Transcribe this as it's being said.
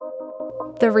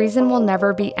The reason we'll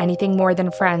never be anything more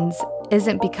than friends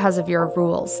isn't because of your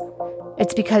rules.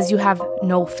 It's because you have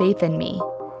no faith in me.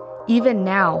 Even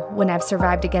now, when I've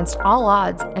survived against all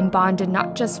odds and bonded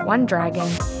not just one dragon,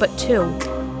 but two,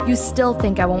 you still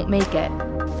think I won't make it.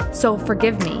 So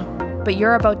forgive me, but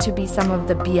you're about to be some of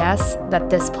the BS that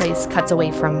this place cuts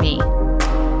away from me.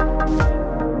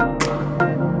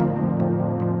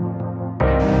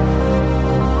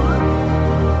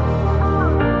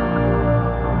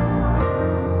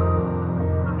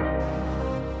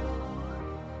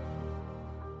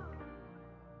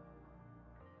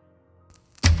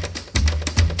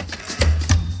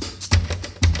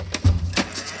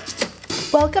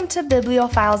 Welcome to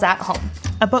Bibliophiles at Home,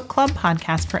 a book club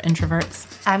podcast for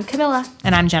introverts. I'm Camila.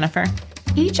 And I'm Jennifer.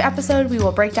 Each episode, we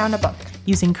will break down a book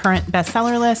using current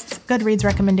bestseller lists, Goodreads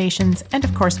recommendations, and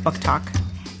of course, book talk.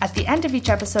 At the end of each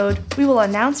episode, we will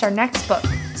announce our next book,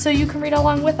 so you can read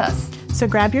along with us. So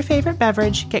grab your favorite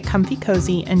beverage, get comfy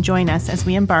cozy, and join us as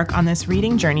we embark on this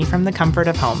reading journey from the comfort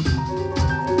of home.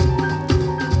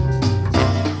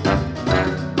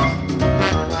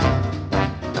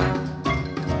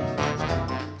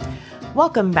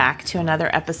 Welcome back to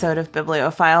another episode of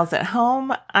Bibliophiles at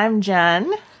Home. I'm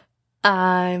Jen.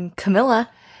 I'm Camila.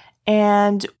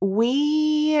 And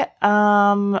we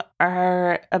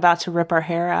are about to rip our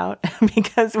hair out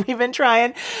because we've been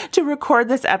trying to record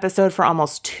this episode for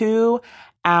almost 2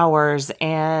 hours.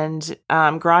 And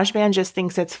GarageBand just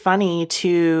thinks it's funny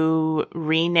to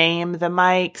rename the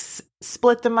mics,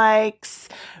 split the mics,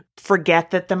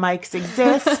 forget that the mics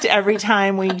exist every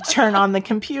time we turn on the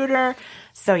computer.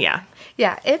 So yeah.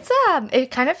 Yeah,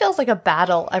 it kind of feels like a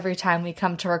battle every time we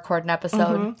come to record an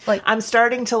episode. Mm-hmm. Like I'm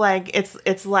starting to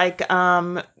it's like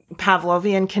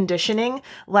Pavlovian conditioning.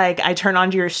 Like I turn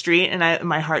onto your street and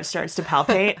my heart starts to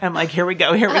palpate. I'm like, here we go.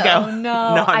 Oh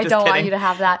no, I don't want you to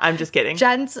have that. I'm just kidding.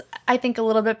 Jen's, I think, a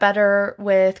little bit better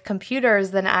with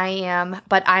computers than I am,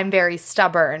 but I'm very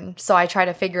stubborn. So I try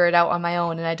to figure it out on my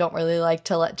own, and I don't really like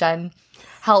to let Jen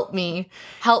help me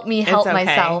help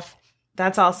myself.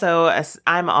 That's also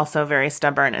I'm also very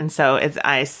stubborn, and so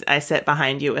I sit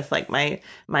behind you with like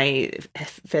my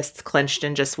fists clenched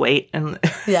and just wait, and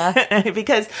yeah,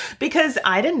 because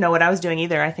I didn't know what I was doing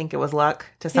either. I think it was luck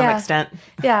to some extent.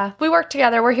 Yeah, we work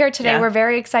together. We're here today. Yeah. We're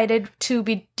very excited to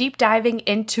be deep diving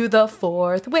into The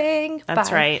Fourth Wing.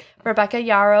 That's right, Rebecca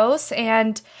Yarros,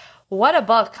 and what a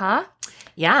book, huh?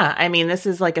 Yeah, I mean, this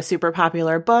is like a super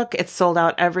popular book. It's sold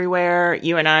out everywhere.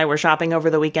 You and I were shopping over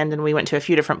the weekend, and we went to a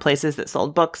few different places that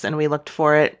sold books, and we looked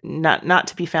for it, not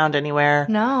to be found anywhere.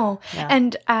 No. Yeah.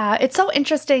 And it's so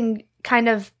interesting kind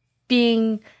of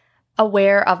being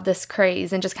aware of this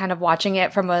craze and just kind of watching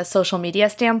it from a social media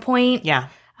standpoint. Yeah.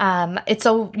 It's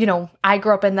so, I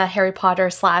grew up in the Harry Potter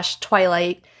 /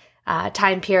 Twilight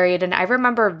time period, and I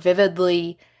remember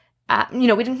vividly we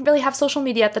didn't really have social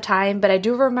media at the time, but I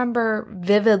do remember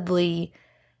vividly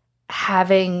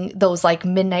having those like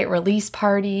midnight release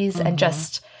parties and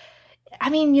just,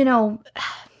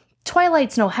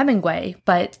 Twilight's no Hemingway,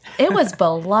 but it was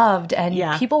beloved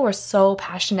and people were so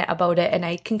passionate about it. And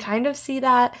I can kind of see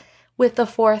that with The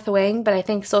Fourth Wing, but I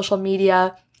think social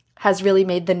media has really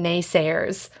made the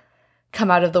naysayers come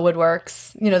out of the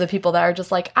woodworks, the people that are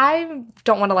just like, I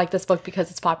don't want to like this book because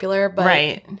it's popular, but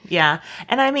right. Yeah.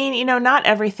 And I mean, not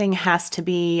everything has to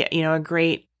be, a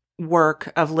great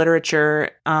work of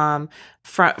literature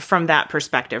from that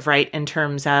perspective, right? In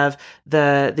terms of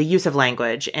the use of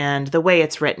language and the way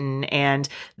it's written and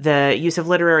the use of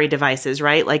literary devices,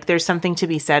 right? Like there's something to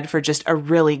be said for just a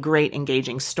really great,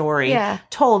 engaging story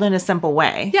told in a simple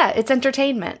way. Yeah, it's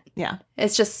entertainment. Yeah.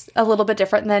 It's just a little bit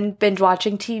different than binge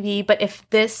watching TV. But if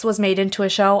this was made into a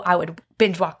show, I would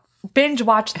binge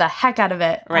watch the heck out of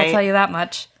it. Right. I'll tell you that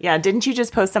much. Yeah. Didn't you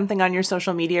just post something on your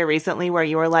social media recently where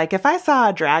you were like, if I saw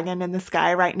a dragon in the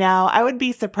sky right now, I would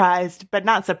be surprised, but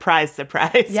not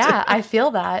surprised. Yeah, I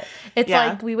feel that. It's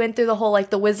like we went through the whole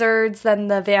like the wizards, then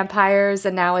the vampires,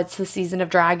 and now it's the season of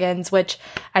dragons, which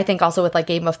I think also with like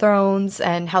Game of Thrones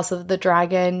and House of the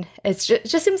Dragon, it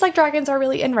just seems like dragons are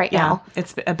really in right now.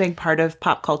 It's a big part of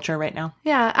pop culture right now.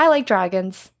 Yeah, I like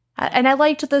dragons. And I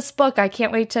liked this book. I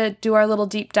can't wait to do our little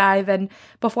deep dive. And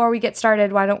before we get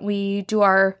started, why don't we do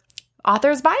our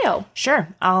author's bio? Sure.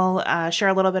 I'll share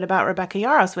a little bit about Rebecca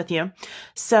Yarros with you.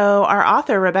 So our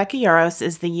author, Rebecca Yarros,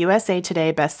 is the USA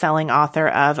Today bestselling author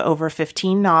of over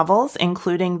 15 novels,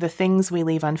 including The Things We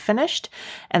Leave Unfinished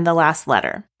and The Last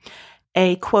Letter.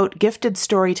 A, quote, gifted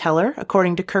storyteller,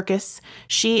 according to Kirkus.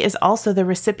 She is also the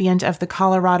recipient of the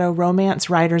Colorado Romance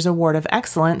Writers Award of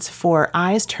Excellence for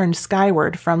Eyes Turned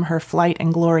Skyward from her Flight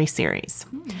and Glory series.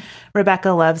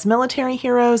 Rebecca loves military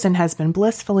heroes and has been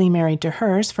blissfully married to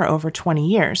hers for over 20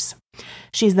 years.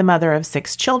 She's the mother of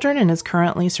 6 children and is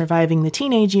currently surviving the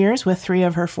teenage years with 3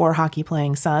 of her 4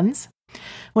 hockey-playing sons.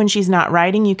 When she's not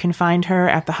writing, you can find her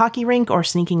at the hockey rink or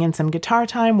sneaking in some guitar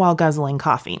time while guzzling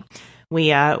coffee.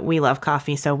 We love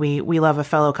coffee, so we love a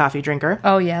fellow coffee drinker.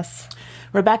 Oh, yes.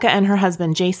 Rebecca and her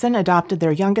husband, Jason, adopted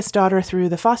their youngest daughter through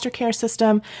the foster care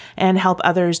system and help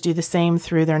others do the same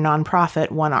through their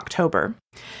nonprofit, One October.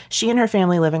 She and her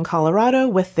family live in Colorado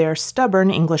with their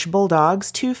stubborn English bulldogs,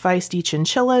 2 feisty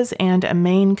chinchillas, and a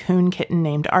Maine Coon kitten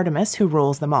named Artemis, who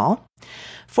rules them all.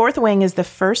 Fourth Wing is the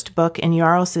first book in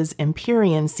Yarros'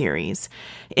 Empyrean series.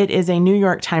 It is a New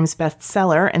York Times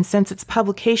bestseller, and since its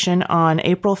publication on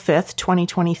April 5th,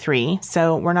 2023,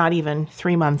 so we're not even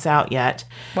 3 months out yet,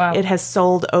 wow. It has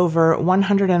sold over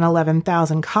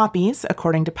 111,000 copies,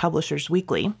 according to Publishers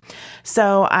Weekly.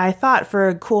 So I thought, for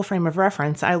a cool frame of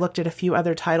reference, I looked at a few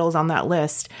other titles on that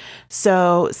list.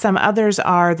 So some others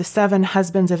are The 7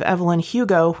 Husbands of Evelyn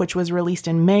Hugo, which was released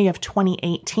in May of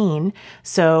 2018.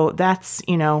 So that's,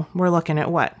 we're looking at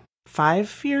what?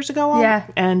 5 years ago? Yeah.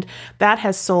 And that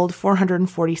has sold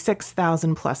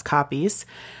 446,000 plus copies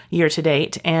year to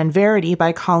date. And Verity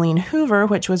by Colleen Hoover,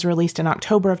 which was released in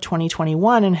October of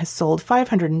 2021 and has sold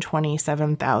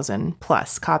 527,000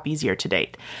 plus copies year to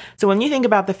date. So when you think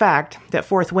about the fact that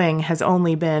Fourth Wing has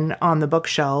only been on the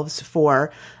bookshelves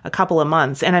for a couple of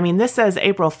months, and I mean, this says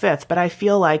April 5th, but I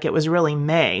feel like it was really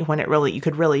May when you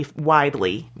could really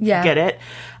widely get it.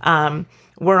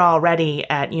 We're already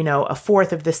at, a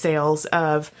fourth of the sales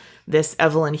of this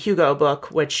Evelyn Hugo book,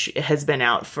 which has been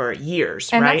out for years,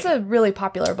 and right? That's a really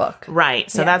popular book. Right.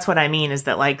 So that's what I mean is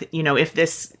that,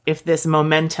 if this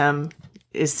momentum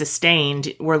is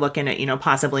sustained, we're looking at,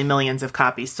 possibly millions of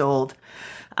copies sold.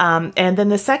 And then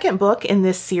the second book in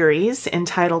this series,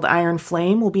 entitled Iron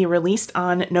Flame, will be released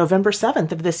on November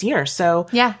 7th of this year. So,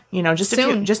 just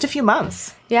a few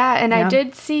months. Yeah, and I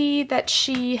did see that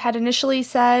she had initially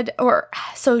said,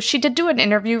 so she did do an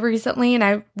interview recently, and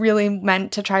I really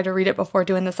meant to try to read it before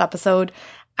doing this episode.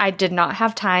 I did not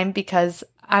have time because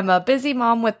I'm a busy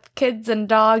mom with kids and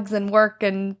dogs and work,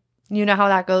 and you know how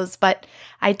that goes. But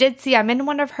I did see, I'm in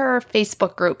one of her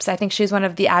Facebook groups. I think she's one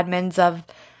of the admins of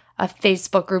a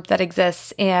Facebook group that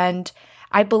exists. And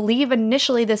I believe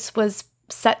initially this was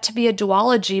set to be a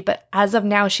duology, but as of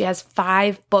now, she has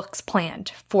 5 books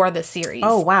planned for the series.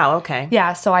 Oh, wow. Okay.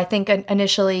 Yeah. So I think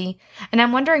initially, and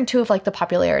I'm wondering too if the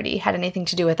popularity had anything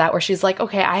to do with that, where she's like,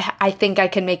 okay, I think I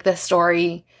can make this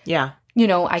story. Yeah.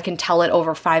 I can tell it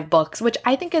over 5 books, which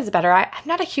I think is better. I'm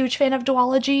not a huge fan of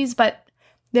duologies, but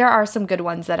there are some good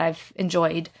ones that I've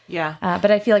enjoyed. Yeah. But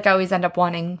I feel like I always end up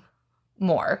wanting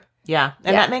more. Yeah.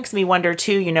 And that makes me wonder,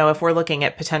 too, if we're looking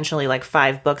at potentially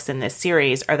 5 books in this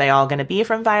series, are they all going to be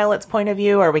from Violet's point of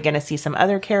view? Are we going to see some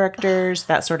other characters,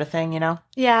 that sort of thing,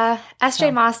 Yeah.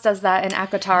 S.J. Moss does that in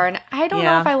ACOTAR, and I don't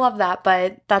know if I love that,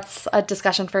 but that's a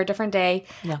discussion for a different day.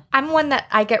 Yeah. I'm one that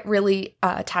I get really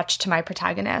attached to my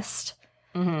protagonist,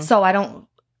 so I don't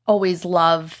always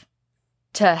love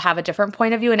to have a different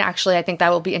point of view, and actually I think that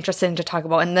will be interesting to talk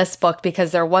about in this book,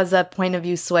 because there was a point of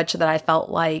view switch that I felt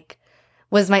like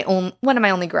was one of my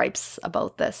only gripes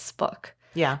about this book.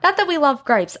 Yeah. Not that we love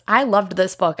gripes. I loved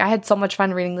this book. I had so much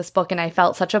fun reading this book, and I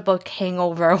felt such a book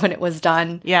hangover when it was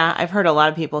done. Yeah, I've heard a lot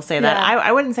of people say that.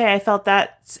 I wouldn't say I felt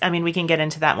that. I mean, we can get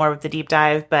into that more with the deep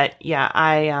dive, but yeah,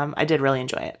 I did really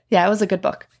enjoy it. Yeah, it was a good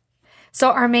book.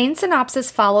 So our main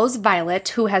synopsis follows Violet,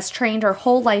 who has trained her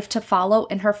whole life to follow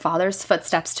in her father's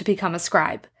footsteps to become a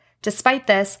scribe. Despite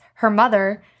this, her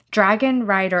mother, dragon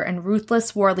rider and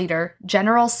ruthless war leader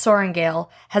General Sorengale,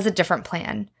 has a different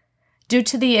plan. Due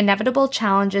to the inevitable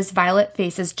challenges Violet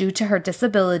faces due to her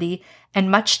disability, and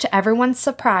much to everyone's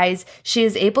surprise, she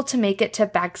is able to make it to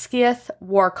Bagskiath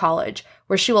War College,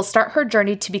 where she will start her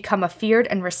journey to become a feared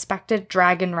and respected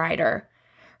dragon rider.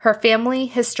 Her family,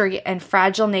 history, and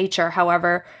fragile nature,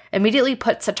 however, immediately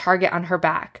puts a target on her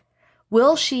back.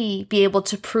 Will she be able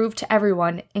to prove to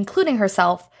everyone, including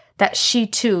herself, that she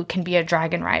too can be a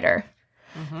dragon rider?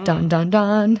 Dun, dun,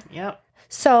 dun. Yep.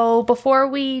 So before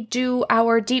we do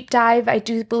our deep dive, I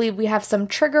do believe we have some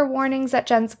trigger warnings that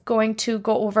Jen's going to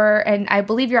go over, and I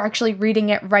believe you're actually reading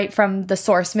it right from the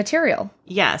source material.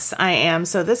 Yes, I am.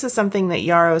 So this is something that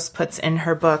Yarros puts in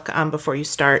her book before you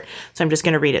start. So I'm just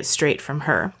going to read it straight from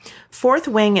her. Fourth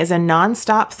Wing is a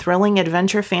nonstop thrilling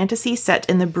adventure fantasy set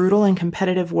in the brutal and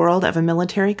competitive world of a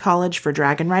military college for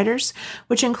dragon riders,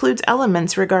 which includes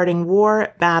elements regarding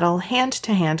war, battle,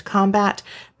 hand-to-hand combat,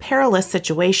 perilous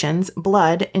situations,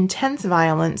 blood, intense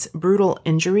violence, brutal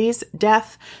injuries,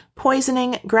 death,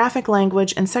 poisoning, graphic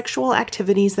language, and sexual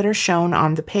activities that are shown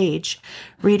on the page.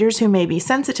 Readers who may be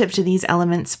sensitive to these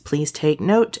elements, please take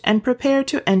note and prepare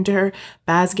to enter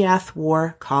Basgath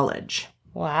War College.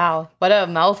 Wow, what a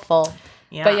mouthful.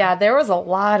 Yeah. But yeah, there was a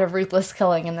lot of ruthless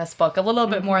killing in this book, a little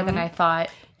bit more than I thought.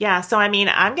 Yeah, so I mean,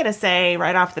 I'm going to say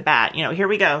right off the bat, here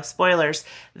we go, spoilers.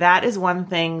 That is one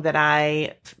thing that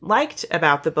I liked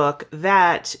about the book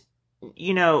that,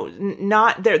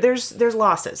 not there's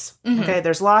losses. Okay,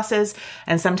 there's losses.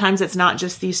 And sometimes it's not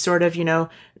just these sort of,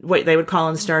 what they would call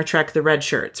in Star Trek, the red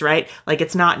shirts, right? Like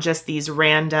it's not just these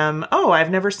random, I've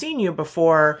never seen you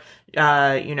before,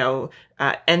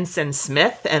 Ensign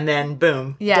Smith, and then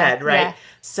boom, dead, right? Yeah.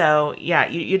 So yeah,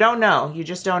 you don't know. You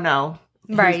just don't know.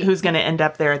 Right. Who's going to end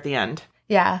up there at the end.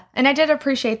 Yeah. And I did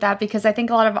appreciate that because I think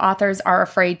a lot of authors are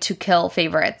afraid to kill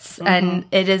favorites. And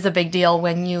it is a big deal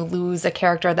when you lose a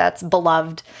character that's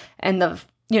beloved and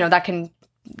that can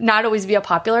not always be a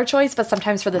popular choice, but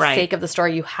sometimes for the sake of the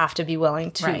story, you have to be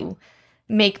willing to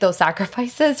make those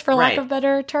sacrifices, for lack of a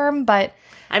better term. But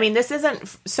I mean, this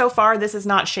is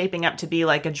not shaping up to be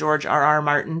like a George R.R.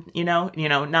 Martin, no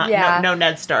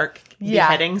Ned Stark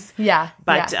beheadings. Yeah.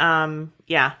 But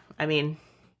I mean,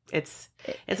 it's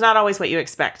not always what you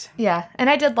expect. Yeah,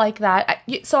 and I did like that.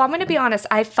 So I'm going to be honest.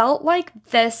 I felt like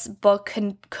this book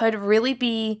could really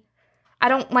be, I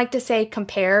don't like to say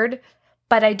compared,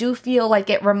 but I do feel like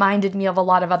it reminded me of a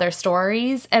lot of other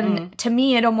stories. And to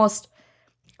me, it almost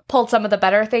pulled some of the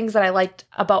better things that I liked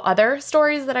about other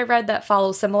stories that I read that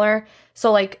follow similar.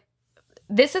 So like,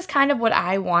 this is kind of what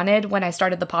I wanted when I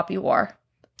started the Poppy War.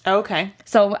 Okay.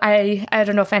 So I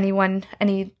don't know if any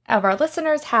of our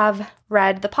listeners have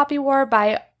read The Poppy War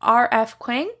by R.F.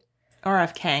 Kuang.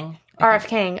 R.F. Kang. R.F.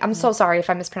 Kang. I'm so sorry if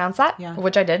I mispronounced that,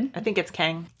 which I did. I think it's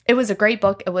Kang. It was a great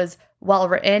book. It was well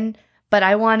written, but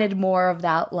I wanted more of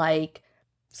that like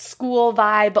school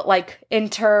vibe, but like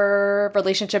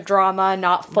inter-relationship drama,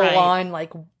 not full on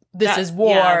like this is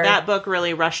war. Yeah, that book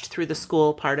really rushed through the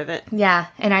school part of it. Yeah,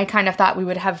 and I kind of thought we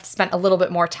would have spent a little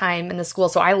bit more time in the school.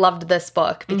 So I loved this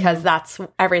book because that's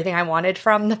everything I wanted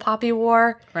from the Poppy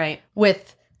War. Right.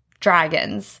 With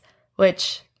dragons,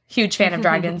 which, huge fan of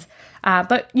dragons.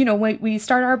 But, we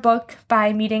start our book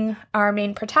by meeting our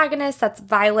main protagonist. That's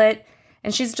Violet.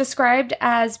 And she's described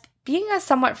as being a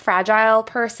somewhat fragile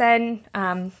person.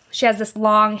 She has this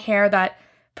long hair that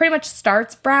pretty much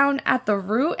starts brown at the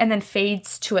root and then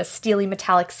fades to a steely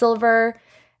metallic silver.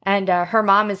 And her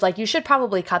mom is like, you should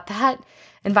probably cut that.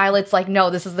 And Violet's like, no,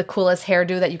 this is the coolest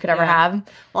hairdo that you could ever have.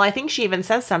 Well, I think she even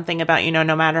says something about,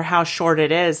 no matter how short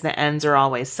it is, the ends are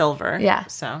always silver. Yeah.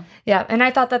 So. Yeah. And I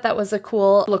thought that was a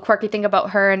cool little quirky thing about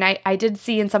her. And I did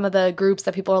see in some of the groups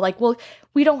that people are like, well,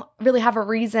 we don't really have a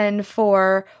reason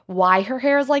for why her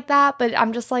hair is like that. But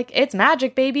I'm just like, it's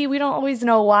magic, baby. We don't always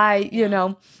know why,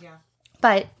 Yeah.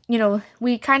 But,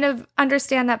 we kind of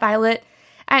understand that Violet,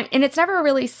 and it's never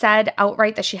really said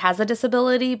outright that she has a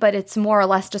disability, but it's more or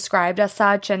less described as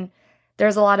such. And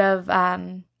there's a lot of,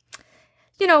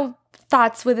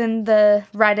 thoughts within the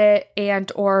Reddit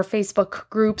and or Facebook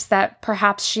groups that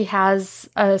perhaps she has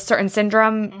a certain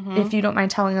syndrome, if you don't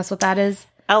mind telling us what that is.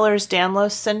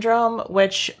 Ehlers-Danlos syndrome,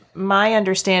 which my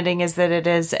understanding is that it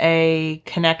is a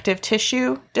connective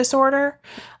tissue disorder.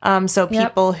 So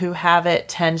people who have it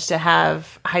tend to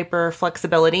have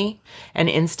hyperflexibility and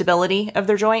instability of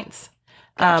their joints.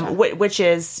 Gotcha. Which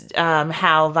is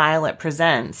how Violet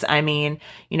presents. I mean,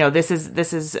 this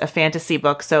is a fantasy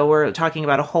book, so we're talking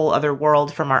about a whole other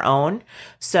world from our own.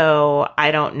 So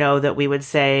I don't know that we would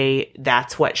say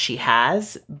that's what she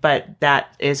has, but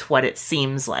that is what it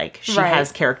seems like. She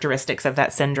has characteristics of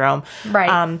that syndrome.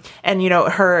 Right. And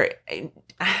her.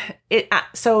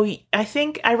 So I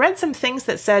think I read some things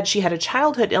that said she had a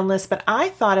childhood illness, but I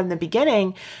thought in the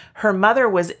beginning her mother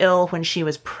was ill when she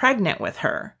was pregnant with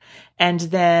her. And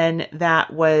then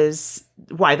that was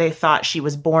why they thought she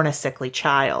was born a sickly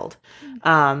child.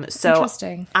 So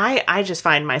interesting. I just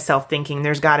find myself thinking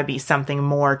there's got to be something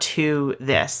more to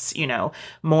this,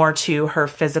 more to her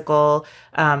physical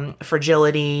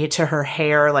fragility, to her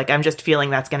hair. Like I'm just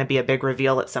feeling that's going to be a big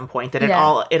reveal at some point. That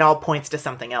it all points to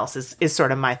something else. Is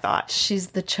sort of my thought. She's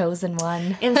the chosen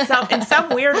one in some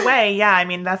weird way. Yeah, I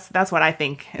mean that's what I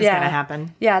think is going to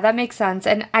happen. Yeah, that makes sense.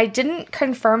 And I didn't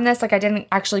confirm this. Like I didn't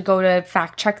actually go to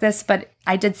fact check this, but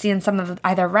I did see in some of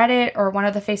either Reddit or one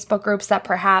of the Facebook groups that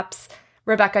perhaps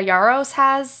Rebecca Yarros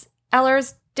has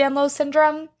Ehlers-Danlos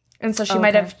syndrome. And so she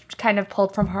might have kind of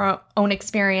pulled from her own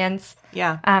experience.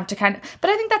 Yeah. To kind of, but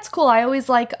I think that's cool. I always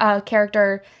like a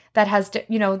character that has, they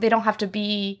don't have to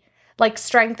be, like,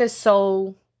 strength is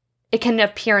so, it can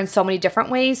appear in so many different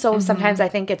ways. So sometimes I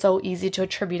think it's so easy to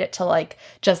attribute it to, like,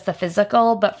 just the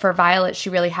physical. But for Violet,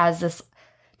 she really has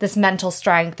this mental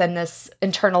strength and this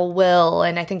internal will.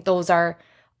 And I think those are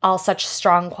all such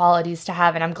strong qualities to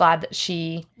have, and I'm glad that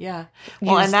she well,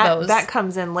 used and those. that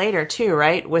comes in later too,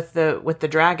 right? With the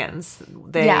dragons,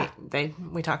 we'll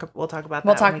talk about that.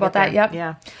 We'll talk about that. Yep.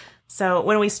 Yeah. So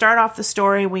when we start off the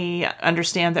story, we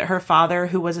understand that her father,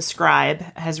 who was a scribe,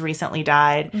 has recently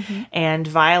died, and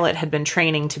Violet had been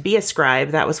training to be a scribe.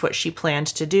 That was what she planned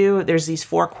to do. There's these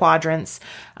 4 quadrants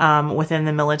within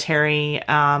the military.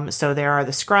 So there are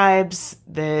the scribes,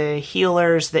 the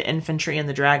healers, the infantry, and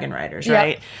the dragon riders,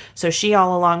 right? Yep. So she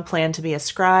all along planned to be a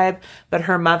scribe, but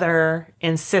her mother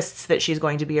insists that she's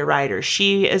going to be a rider.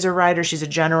 She is a rider. She's a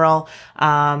general.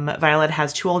 Violet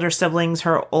has 2 older siblings.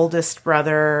 Her oldest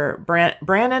brother,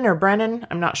 Brennan,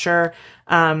 I'm not sure.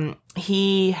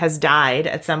 He has died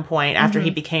at some point after he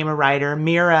became a rider.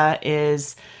 Mira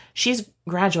she's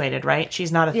graduated, right?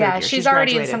 She's not a third year. Yeah, she's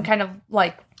already in some kind of,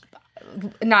 like,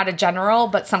 not a general,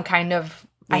 but some kind of,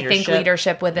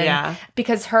 leadership within,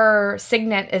 because her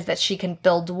signet is that she can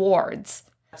build wards.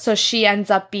 So she ends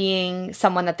up being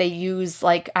someone that they use,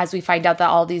 like, as we find out that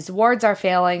all these wards are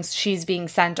failing, she's being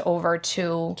sent over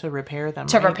to repair them.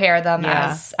 Repair them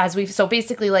as we, so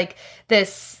basically, like,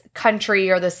 this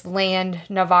country or this land,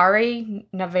 Navarre,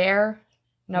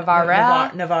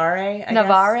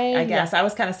 I guess. I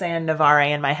was kind of saying Navarre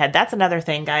in my head. That's another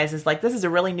thing, guys, is, like, this is a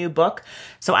really new book.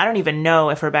 So I don't even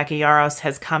know if Rebecca Yarros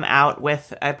has come out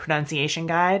with a pronunciation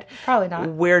guide. Probably not.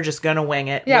 We're just going to wing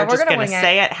it. Yeah, we're just going to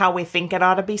say it how we think it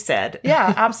ought to be said.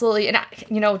 Yeah, absolutely. And,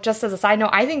 just as a side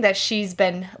note, I think that she's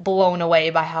been blown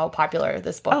away by how popular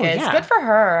this book is. Yeah. Good for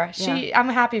her. I'm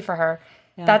happy for her.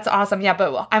 Yeah. That's awesome. Yeah,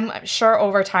 but I'm sure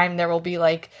over time there will be,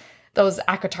 like, those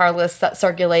ACOTAR lists that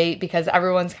circulate because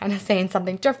everyone's kind of saying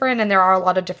something different, and there are a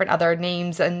lot of different other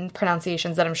names and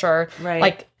pronunciations that I'm sure,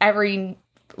 like, every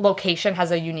location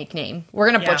has a unique name. We're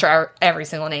going to butcher every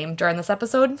single name during this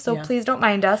episode, so please don't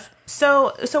mind us.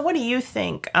 So what do you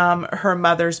think her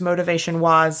mother's motivation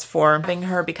was for having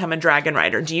her become a dragon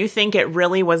rider? Do you think it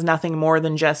really was nothing more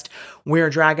than just, we're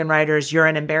dragon riders, you're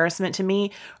an embarrassment to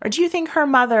me? Or do you think her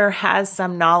mother has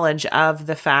some knowledge of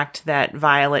the fact that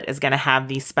Violet is going to have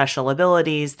these special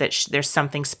abilities, that there's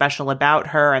something special about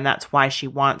her, and that's why she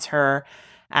wants her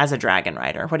as a dragon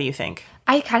rider? What do you think?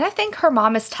 I kind of think her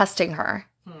mom is testing her.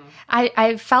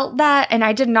 I felt that, and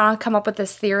I did not come up with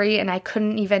this theory, and I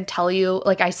couldn't even tell you.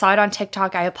 Like, I saw it on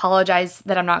TikTok. I apologize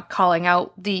that I'm not calling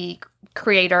out the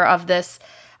creator of this,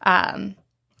 kind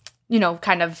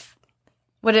of,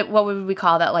 what would we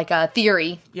call that? Like a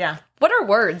theory. Yeah. What are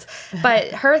words?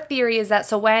 But her theory is that,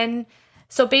 so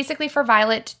basically for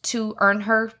Violet to earn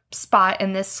her spot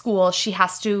in this school,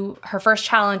 her first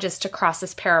challenge is to cross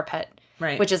this parapet.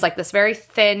 Right. Which is, like, this very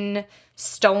thin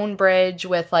stone bridge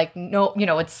with, like, no,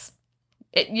 a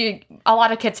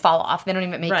lot of kids fall off. They don't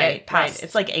even make it past. Right.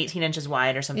 It's like 18 inches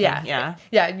wide or something.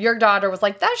 Yeah. Your daughter was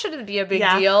like, that shouldn't be a big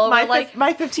deal.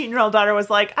 My 15-year-old daughter was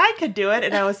like, I could do it.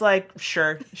 And I was like,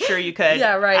 sure you could.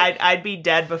 Yeah, right. I'd be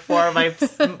dead before my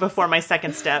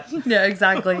second step. Yeah,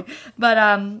 exactly.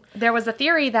 But there was a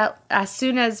theory that as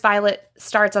soon as Violet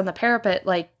starts on the parapet,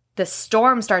 like, the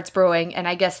storm starts brewing, and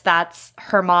I guess that's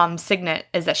her mom's signet,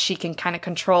 is that she can kind of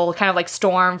control, kind of like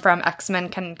Storm from X-Men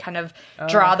can kind of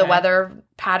draw the weather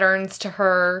patterns to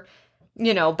her,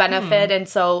 benefit. And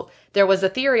so there was a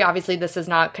theory, obviously this is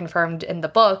not confirmed in the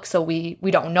book, so we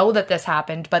don't know that this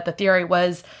happened, but the theory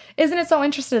was, isn't it so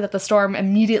interesting that the storm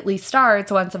immediately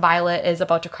starts once Violet is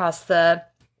about to cross the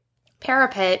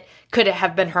parapet? Could it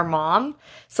have been her mom?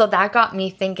 So that got me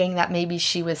thinking that maybe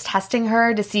she was testing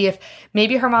her to see if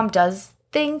maybe her mom does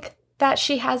think that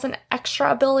she has an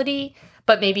extra ability,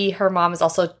 but maybe her mom is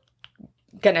also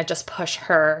gonna just push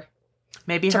her.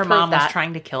 Maybe her mom was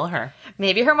trying to kill her.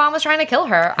 Maybe her mom was trying to kill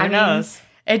her. Who knows?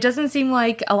 It doesn't seem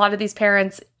like a lot of these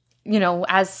parents,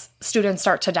 as students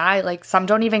start to die, like, some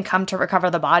don't even come to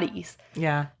recover the bodies.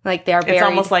 Yeah. Like, they're buried. It's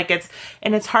almost like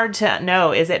it's hard to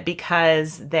know, is it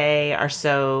because they are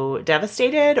so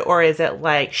devastated, or is it,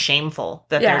 like, shameful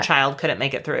that their child couldn't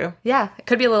make it through? Yeah, it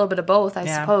could be a little bit of both, I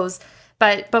suppose.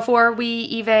 But before we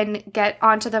even get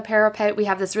onto the parapet, we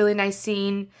have this really nice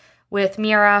scene with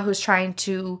Mira, who's trying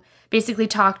to basically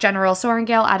talk General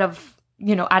Sorrengail out of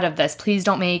this. Please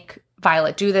don't make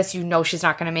Violet do this. She's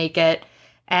not going to make it.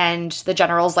 And the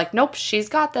general's like, nope, she's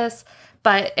got this.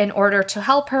 But in order to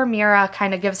help her, Mira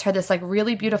kind of gives her this like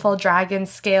really beautiful dragon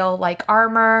scale like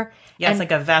armor. Yeah, it's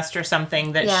like a vest or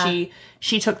something that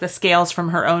she took the scales from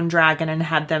her own dragon and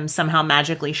had them somehow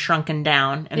magically shrunken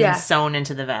down and then sewn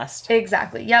into the vest.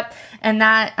 Exactly. Yep. And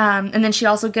that, and then she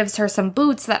also gives her some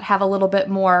boots that have a little bit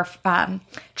more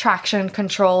traction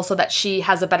control so that she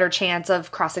has a better chance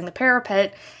of crossing the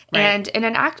parapet. Right. And in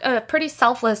an act, a pretty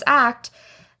selfless act,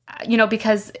 you know,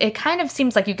 because it kind of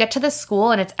seems like you get to this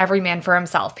school and it's every man for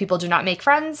himself. People do not make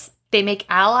friends. They make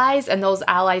allies, and those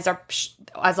allies are,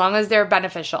 as long as they're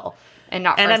beneficial. And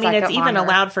not for and I mean, it's even honor.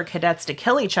 allowed for cadets to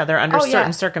kill each other under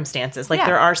certain circumstances. Like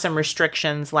there are some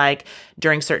restrictions, like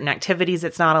during certain activities,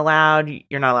 it's not allowed.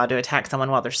 You're not allowed to attack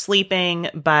someone while they're sleeping.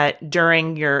 But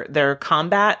during their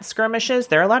combat skirmishes,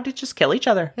 they're allowed to just kill each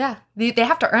other. Yeah, they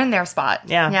have to earn their spot.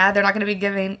 Yeah, they're not going to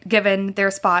be given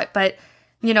their spot. But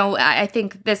you know, I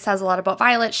think this says a lot about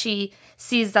Violet. She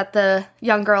sees that the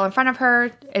young girl in front of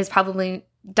her is probably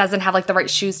doesn't have like the right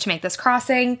shoes to make this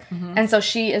crossing, and so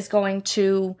she is going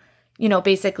to, you know,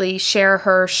 basically share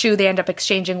her shoe. They end up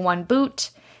exchanging one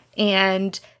boot,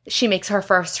 and she makes her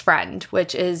first friend,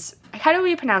 which is, how do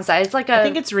we pronounce that? It's like I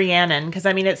think it's Rhiannon, because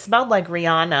I mean, it's spelled like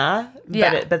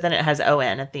Rihanna, but then it has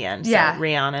O-N at the end. So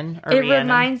Rhiannon or Rhiannon. It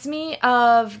reminds me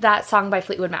of that song by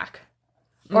Fleetwood Mac.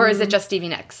 Or is it just Stevie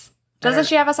Nicks? Doesn't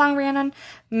she have a song, Rhiannon?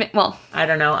 Well, I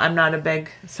don't know. I'm not a big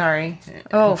fan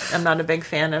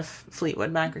of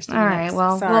Fleetwood Mac or Stevie Nicks. All right,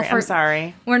 well, sorry, I'm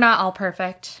sorry. We're not all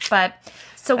perfect, but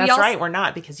so that's right. We're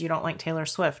not, because you don't like Taylor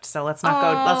Swift. So let's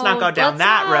not go down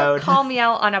that road. Call me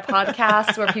out on a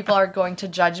podcast where people are going to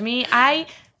judge me. I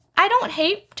don't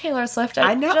hate Taylor Swift.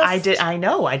 I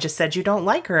know. I just said you don't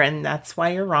like her, and that's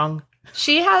why you're wrong.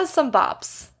 She has some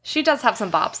bops. She does have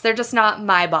some bops. They're just not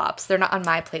my bops. They're not on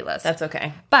my playlist. That's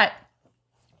okay. But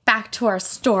back to our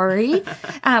story.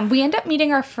 We end up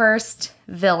meeting our first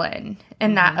villain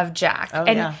in that of Jack. Oh,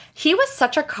 and he was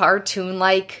such a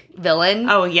cartoon-like villain.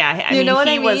 Oh, yeah. I mean,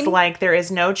 he was like, there is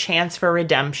no chance for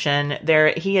redemption.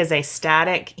 He is a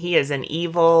static. He is an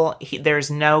evil.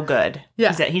 There's no good.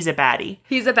 Yeah. He's a baddie.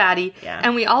 He's a baddie. Yeah.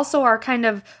 And we also are kind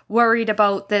of worried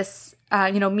about this.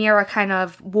 Mira kind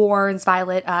of warns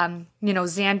Violet,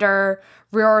 Xander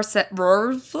Rierson.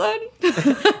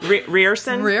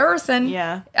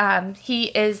 Yeah. He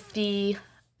is the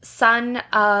son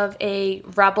of a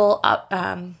rebel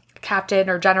captain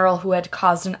or general who had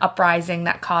caused an uprising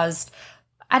that caused,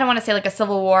 I don't want to say like a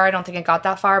civil war. I don't think it got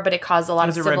that far, but it caused a lot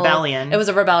of rebellion. It was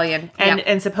a rebellion.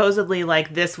 And supposedly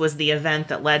like this was the event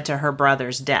that led to her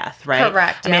brother's death, right?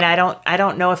 Correct. I mean, I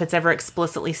don't know if it's ever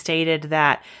explicitly stated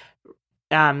that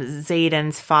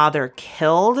Xaden's father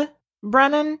killed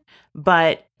Brennan,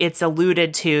 but it's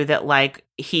alluded to that like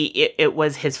it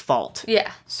was his fault.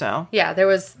 Yeah. So there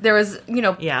was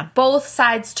both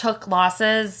sides took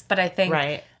losses, but I think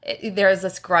there is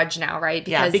this grudge now, right?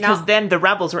 Because then the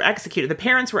rebels were executed, the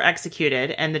parents were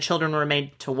executed, and the children were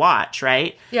made to watch,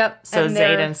 right? Yep. So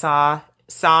Xaden saw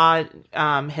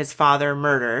his father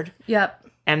murdered. Yep.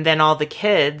 And then all the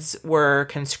kids were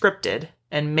conscripted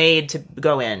and made to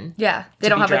go in. Yeah, they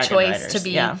don't have a choice riders. to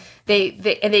be. Yeah.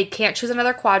 They can't choose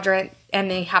another quadrant,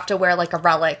 and they have to wear like a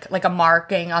relic, like a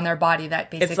marking on their body that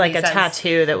basically it's like says, a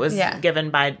tattoo that was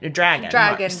given by a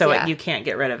dragon. So you can't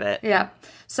get rid of it. Yeah.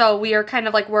 So we are kind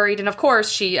of like worried, and of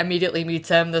course she immediately meets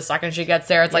him the second she gets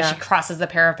there. It's like she crosses the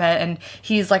parapet, and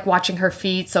he's like watching her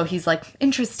feet. So he's like,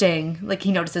 interesting. Like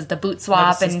he notices the boot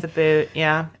swap the boot.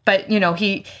 Yeah. But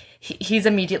he's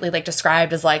immediately like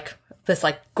described as like this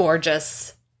like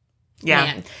gorgeous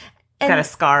man. He's got a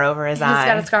scar over his eye. He's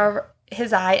got a scar over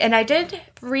his eye. And I did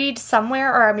read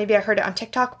somewhere, or maybe I heard it on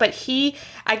TikTok, but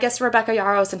I guess Rebecca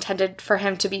Yarros intended for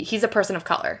him to be, he's a person of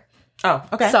color. Oh,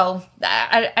 okay. So,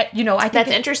 I think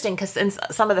that's interesting, because in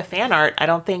some of the fan art, I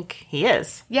don't think he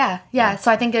is. Yeah.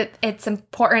 So I think it's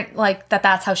important, like,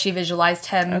 that's how she visualized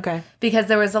him. Okay. Because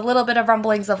there was a little bit of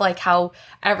rumblings of, like, how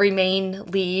every main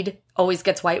lead always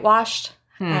gets whitewashed.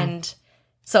 And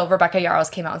so Rebecca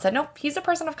Yarros came out and said, nope, he's a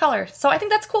person of color. So I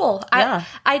think that's cool. Yeah.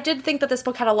 I did think that this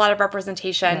book had a lot of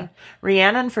representation. Yeah.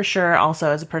 Rhiannon, for sure,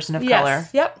 also is a person of color.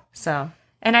 Yep. So...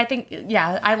 And I think,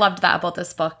 I loved that about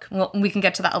this book. We can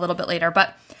get to that a little bit later.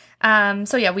 But,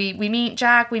 we meet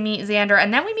Jack, we meet Xander,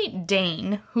 and then we meet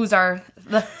Dane, who's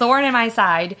the thorn in my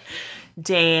side.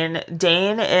 Dane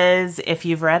is, if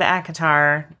you've read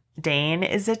ACOTAR, Dane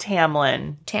is a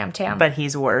Tamlin. Tam. But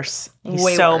he's worse. He's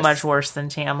way so worse. much worse than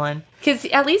Tamlin. Because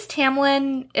at least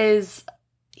Tamlin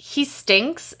he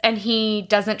stinks, and he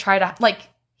doesn't try to, like,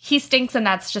 he stinks, and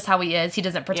that's just how he is. He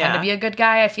doesn't pretend to be a good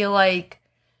guy. I feel like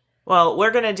Well,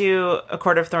 we're going to do A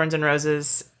Court of Thorns and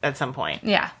Roses at some point.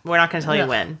 Yeah. We're not going to tell you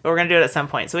when, but we're going to do it at some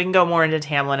point. So we can go more into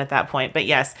Tamlin at that point. But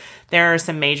yes, there are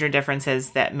some major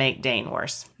differences that make Dane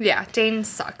worse. Yeah, Dane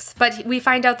sucks. But we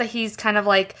find out that he's kind of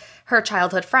like her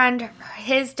childhood friend.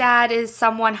 His dad is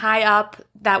someone high up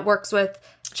that works with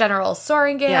General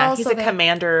Sorengale. Yeah, he's a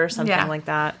commander or something like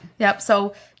that. Yep.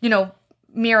 So,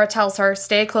 Mira tells her,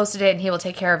 stay close to Dane and he will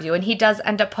take care of you. And he does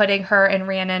end up putting her and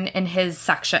Rhiannon in his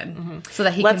section so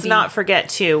that he Let's not forget,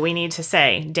 too, we need to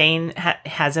say, Dane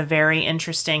has a very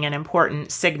interesting and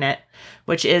important signet,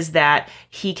 which is that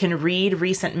he can read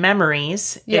recent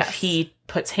memories if he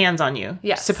puts hands on you.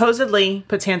 Yes. Supposedly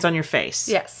puts hands on your face.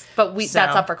 Yes. But that's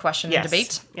up for question and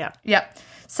debate. Yeah. Yep.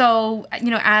 So,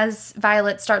 as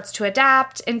Violet starts to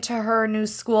adapt into her new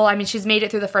school, I mean, she's made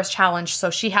it through the first challenge, so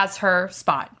she has her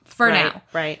spot for now.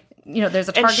 Right. There's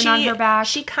a target on her back.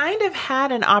 She kind of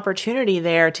had an opportunity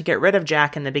there to get rid of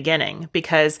Jack in the beginning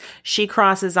because she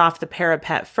crosses off the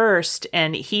parapet first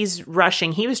and he's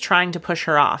rushing. He was trying to push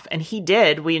her off, and he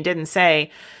did. We didn't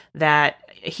say that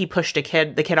he pushed the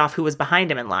kid off who was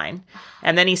behind him in line.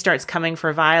 And then he starts coming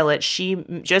for Violet. She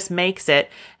just makes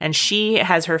it, and she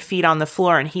has her feet on the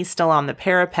floor, and he's still on the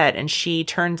parapet, and she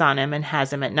turns on him and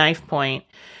has him at knife point.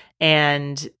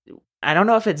 And I don't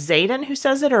know if it's Xaden who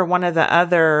says it or one of the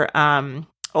other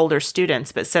older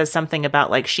students, but says something about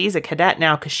like, she's a cadet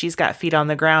now because she's got feet on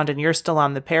the ground and you're still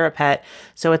on the parapet.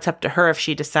 So it's up to her if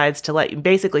she decides to let you,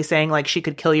 basically saying like she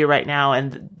could kill you right now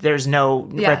and there's no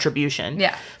retribution.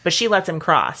 Yeah. But she lets him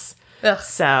cross. Ugh,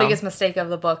 so biggest mistake of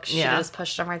the book. She just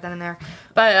pushed him right then and there.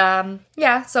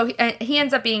 But so he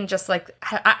ends up being just like,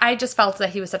 I just felt that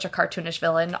he was such a cartoonish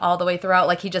villain all the way throughout.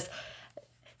 Like he just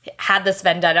had this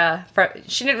vendetta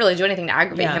she didn't really do anything to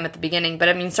aggravate him at the beginning, but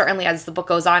I mean certainly as the book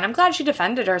goes on, I'm glad she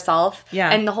defended herself.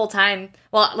 Yeah. And the whole time,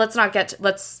 well, we'll go back to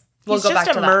that. He's just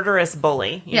a murderous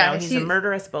bully. You know, he's a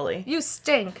murderous bully. You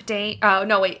stink, Dane. Oh,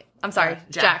 no, wait. I'm sorry.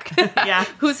 Jack. Yeah.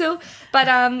 Who's who? But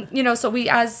so we,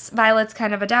 as Violet's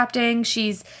kind of adapting,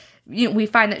 we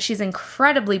find that she's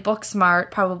incredibly book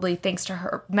smart, probably thanks to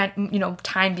her,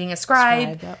 time being a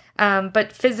scribe. Yep.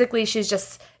 But physically, she's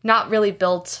just not really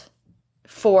built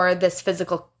for this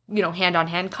physical,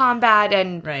 hand-on-hand combat.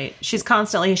 And right. She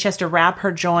has to wrap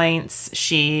her joints.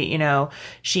 She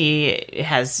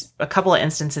has a couple of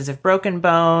instances of broken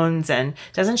bones, and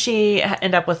doesn't she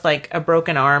end up with like a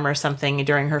broken arm or something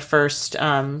during her first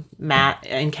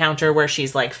encounter where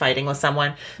she's like fighting with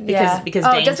someone because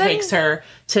Dane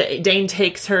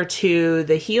takes her to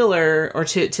the healer or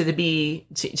to the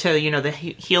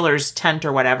healer's tent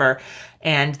or whatever.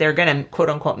 And they're going to,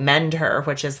 quote unquote, mend her,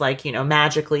 which is like,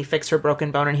 magically fix her broken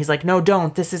bone. And he's like, no,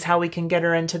 don't. This is how we can get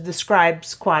her into the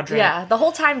scribe's quadrant. Yeah. The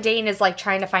whole time Dane is like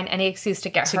trying to find any excuse to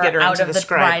get her out of the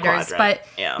riders. Quadrant. But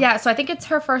so I think it's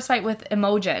her first fight with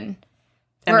Imogen.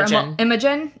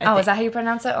 Imogen? Oh, is that how you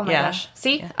pronounce it? Oh my gosh.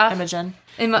 See? Imogen.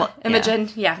 Imogen.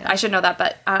 Yeah, I should know that.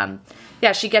 But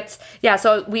she gets,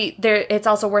 so it's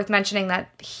also worth mentioning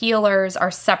that healers are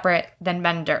separate than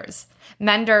menders.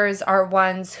 Menders are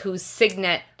ones whose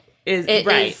signet is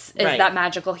that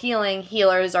magical healing.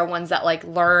 Healers are ones that like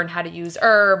learn how to use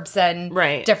herbs and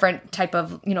different type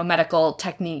of medical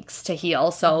techniques to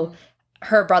heal. So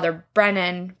her brother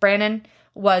Brannon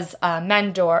was a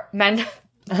mender. Mender,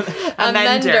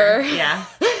 yeah,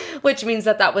 which means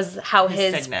that was how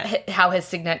his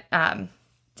signet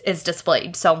is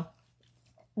displayed. So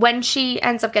when she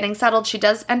ends up getting settled, she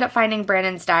does end up finding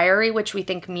Brannon's diary, which we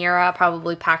think Mira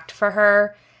probably packed for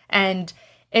her. And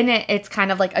in it, it's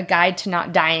kind of like a guide to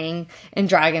not dying in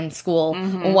Dragon School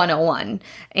 101.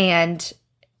 And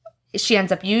she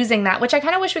ends up using that, which I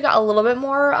kind of wish we got a little bit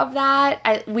more of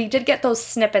that. We did get those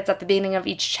snippets at the beginning of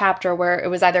each chapter where it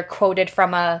was either quoted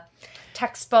from a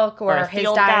textbook or his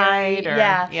diary.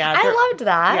 I loved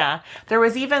that. Yeah. There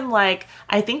was even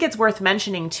I think it's worth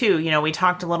mentioning too, we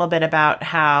talked a little bit about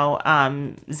how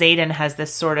Xaden has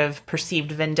this sort of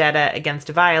perceived vendetta against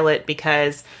Violet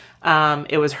because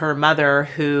it was her mother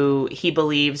who he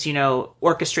believes,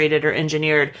 orchestrated or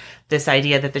engineered this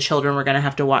idea that the children were going to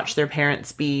have to watch their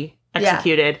parents be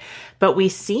executed. Yeah. But we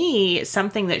see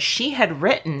something that she had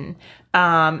written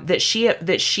that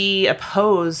she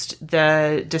opposed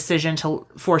the decision to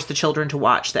force the children to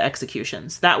watch the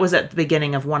executions. That was at the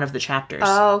beginning of one of the chapters.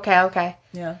 Oh, okay.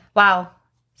 Yeah. Wow.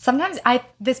 Sometimes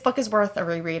this book is worth a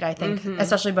reread, I think,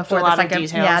 especially before the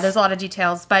second. Yeah, there's a lot of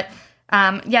details. But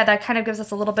that kind of gives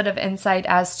us a little bit of insight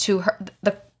as to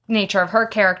the nature of her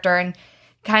character and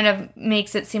kind of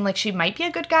makes it seem like she might be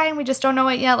a good guy and we just don't know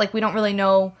it yet. Like, we don't really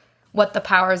know what the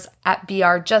powers at B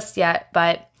are just yet,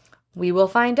 but we will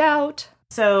find out.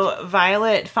 So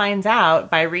Violet finds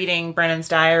out by reading Brennan's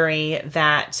diary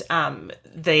that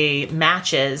the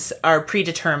matches are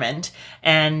predetermined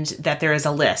and that there is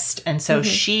a list. And so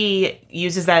she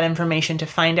uses that information to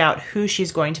find out who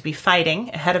she's going to be fighting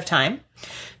ahead of time,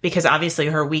 because obviously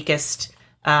her weakest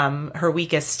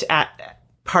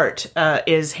part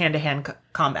is hand-to-hand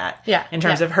combat. Yeah. In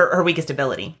terms of her weakest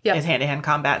ability is hand-to-hand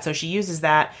combat. So she uses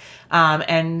that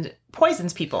and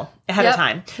poisons people ahead of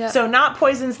time. Yep. So not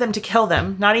poisons them to kill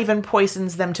them, not even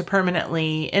poisons them to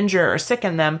permanently injure or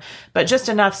sicken them, but just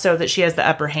enough so that she has the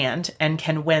upper hand and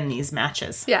can win these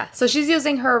matches. Yeah. So she's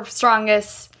using her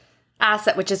strongest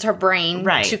asset, which is her brain,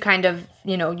 to kind of,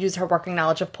 use her working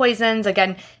knowledge of poisons.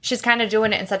 Again, she's kind of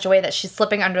doing it in such a way that she's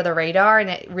slipping under the radar, and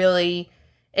it really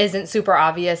isn't super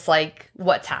obvious, like,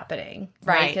 what's happening,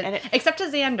 right? Except to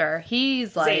Xander.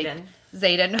 He's like...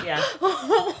 Zayden. Yeah.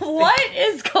 What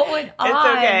is going on? It's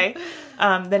okay.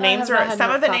 The names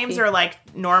some of the names are like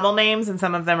normal names and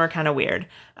some of them are kind of weird.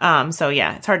 So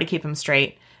yeah, it's hard to keep them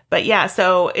straight. But yeah,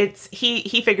 so it's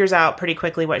he figures out pretty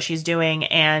quickly what she's doing,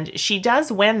 and she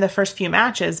does win the first few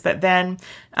matches, but then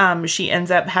she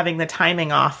ends up having the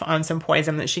timing off on some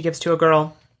poison that she gives to a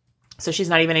girl. So she's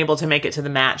not even able to make it to the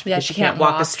match because she can't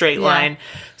walk a straight line.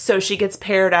 So she gets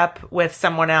paired up with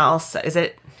someone else. Is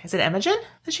it Imogen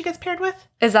that she gets paired with?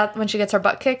 Is that when she gets her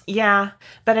butt kicked? Yeah.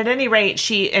 But at any rate,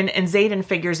 she and Xaden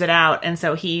figures it out. And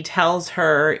so he tells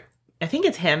her, I think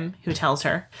it's him who tells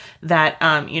her that,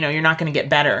 you're not going to get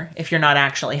better if you're not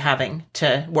actually having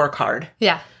to work hard.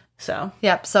 Yeah. So.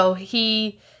 Yep. So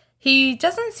he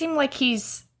doesn't seem like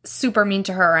he's super mean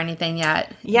to her or anything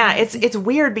yet. Yeah, it's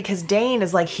weird because Dane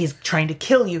is like, he's trying to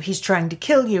kill you. He's trying to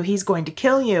kill you. He's going to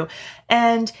kill you.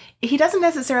 And he doesn't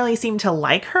necessarily seem to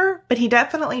like her, but he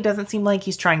definitely doesn't seem like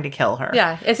he's trying to kill her.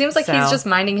 Yeah, it seems like he's just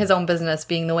minding his own business,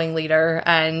 being the wing leader.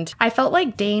 And I felt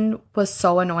like Dane was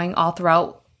so annoying all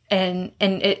throughout. And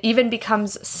it even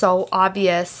becomes so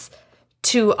obvious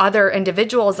to other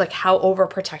individuals, like how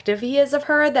overprotective he is of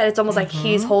her, that it's almost like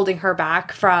he's holding her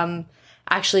back from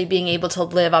actually being able to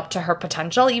live up to her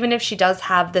potential, even if she does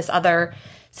have this other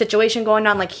situation going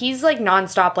on. Like, he's like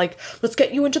nonstop, like, let's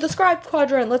get you into the scribe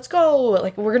quadrant, let's go,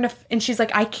 like, we're gonna and she's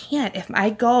like, I can't. If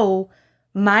I go,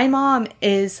 my mom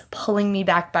is pulling me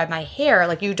back by my hair.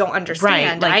 Like, you don't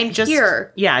understand. Like, I'm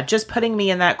here. Yeah, just putting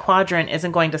me in that quadrant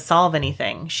isn't going to solve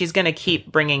anything. She's going to keep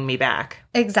bringing me back.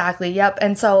 Exactly, yep.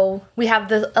 And so we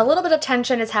have a little bit of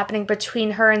tension is happening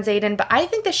between her and Xaden, but I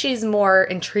think that she's more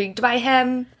intrigued by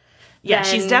him. Yeah,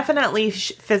 she's definitely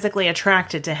physically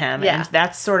attracted to him, and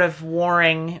that's sort of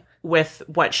warring with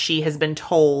what she has been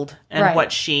told, and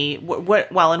what she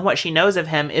knows of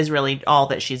him is really all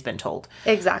that she's been told.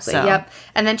 Exactly. So. Yep.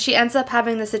 And then she ends up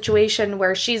having the situation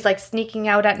where she's like sneaking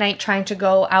out at night, trying to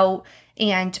go out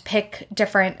and pick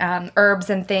different herbs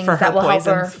and things that will help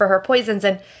her for her poisons.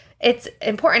 And it's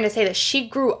important to say that she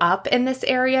grew up in this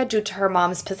area due to her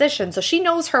mom's position, so she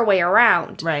knows her way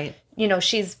around. Right.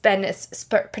 She's been,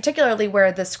 particularly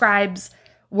where the scribes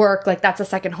work, like, that's a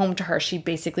second home to her. She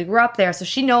basically grew up there, so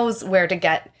she knows where to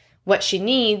get what she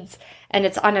needs. And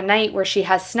it's on a night where she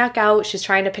has snuck out. She's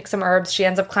trying to pick some herbs. She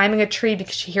ends up climbing a tree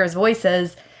because she hears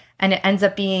voices, and it ends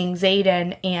up being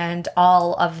Xaden and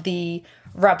all of the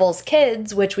rebels'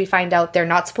 kids, which we find out they're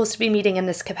not supposed to be meeting in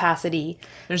this capacity.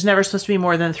 There's never supposed to be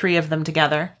more than 3 of them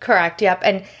together. Correct, yep.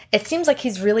 And it seems like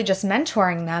he's really just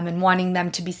mentoring them and wanting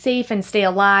them to be safe and stay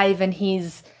alive, and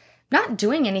he's not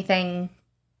doing anything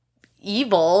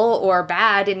evil or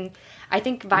bad. And I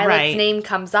think Violet's name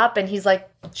comes up, and he's like,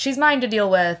 she's mine to deal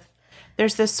with.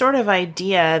 There's this sort of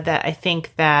idea that I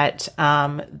think that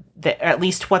at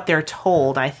least what they're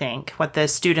told, I think, what the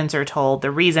students are told,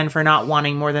 the reason for not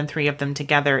wanting more than 3 of them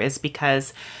together is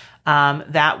because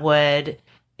that would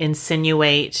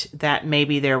insinuate that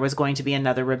maybe there was going to be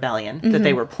another rebellion that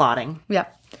they were plotting.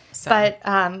 Yep. So.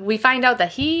 But we find out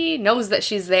that he knows that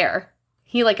she's there.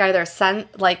 He either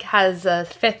has a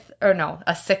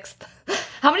 6th.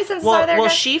 How many senses are there? Well,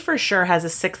 she for sure has a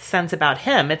 6th sense about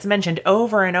him. It's mentioned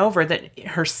over and over that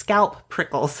her scalp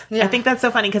prickles. Yeah. I think that's so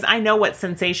funny because I know what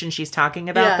sensation she's talking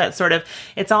about. Yeah. That sort of,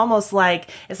 it's almost like,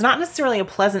 it's not necessarily a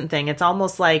pleasant thing. It's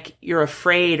almost like you're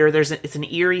afraid, or it's an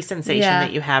eerie sensation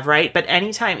that you have, right? But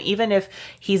anytime, even if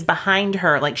he's behind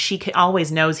her, she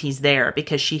always knows he's there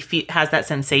because she has that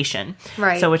sensation.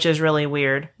 Right. So, which is really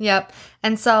weird. Yep.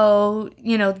 And so,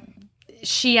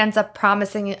 she ends up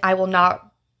promising, I will not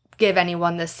give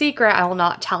anyone this secret. I will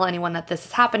not tell anyone that this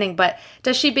is happening. But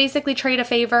does she basically trade a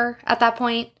favor at that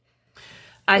point?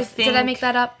 Did I make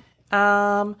that up?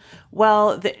 Well,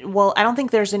 I don't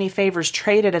think there's any favors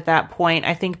traded at that point.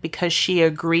 I think because she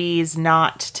agrees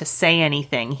not to say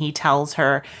anything, he tells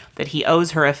her that he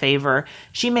owes her a favor.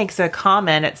 She makes a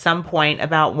comment at some point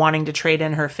about wanting to trade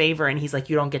in her favor, and he's like,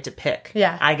 you don't get to pick.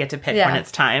 Yeah. I get to pick when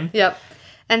it's time. Yep.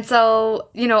 And so,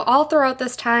 all throughout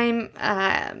this time,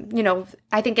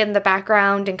 I think in the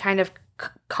background and kind of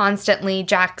constantly,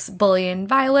 Jack's bullying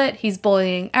Violet. He's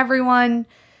bullying everyone.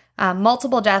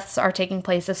 Multiple deaths are taking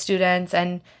place of students,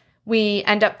 and we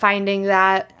end up finding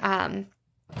that,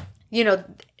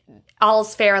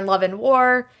 all's fair in love and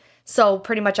war. So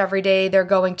pretty much every day they're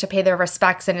going to pay their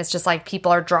respects, and it's just like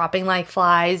people are dropping like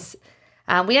flies.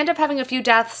 We end up having a few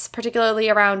deaths, particularly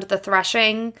around the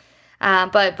threshing.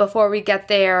 But before we get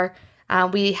there,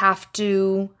 we have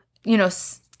to,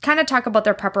 kind of talk about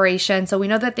their preparation. So we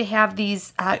know that they have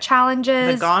these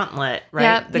challenges. The gauntlet,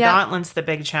 right? The gauntlet's the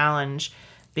big challenge,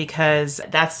 because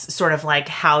that's sort of like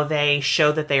how they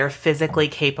show that they are physically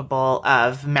capable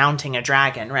of mounting a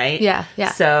dragon, right? Yeah.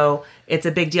 So it's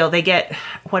a big deal. They get,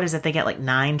 they get like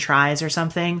 9 tries or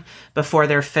something before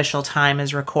their official time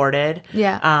is recorded.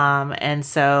 Yeah. And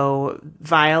so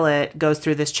Violet goes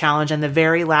through this challenge, and the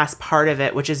very last part of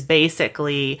it, which is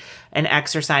basically an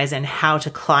exercise in how to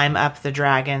climb up the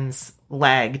dragon's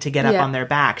leg to get up on their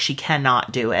back. She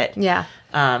cannot do it. Yeah.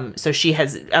 So she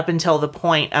has, up until the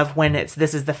point of when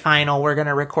this is the final, we're going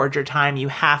to record your time, you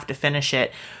have to finish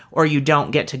it, or you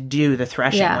don't get to do the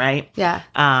threshing, right? Yeah.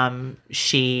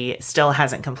 She still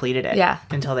hasn't completed it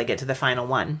until they get to the final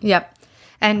one. Yep.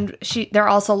 And they're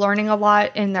also learning a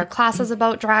lot in their classes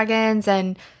about dragons,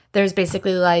 and there's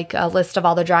basically like a list of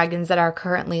all the dragons that are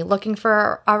currently looking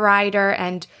for a rider,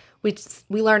 and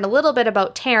we learn a little bit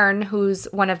about Tarn, who's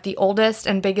one of the oldest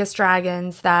and biggest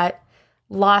dragons that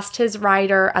lost his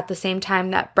rider at the same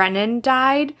time that Brennan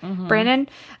died. Mm-hmm. Brannon.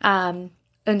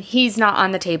 And he's not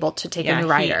on the table to take a new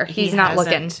rider. He's not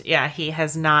looking. Yeah, he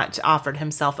has not offered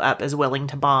himself up as willing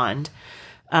to bond.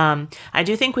 I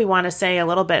do think we want to say a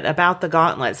little bit about the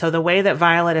gauntlet. So the way that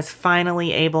Violet is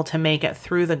finally able to make it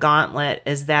through the gauntlet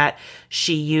is that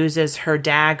she uses her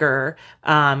dagger,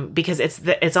 because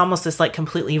it's almost this like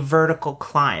completely vertical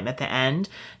climb at the end.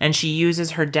 And she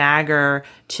uses her dagger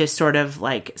to sort of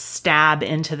like stab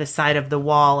into the side of the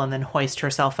wall and then hoist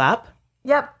herself up.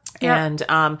 Yep. And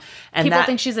people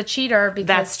think she's a cheater because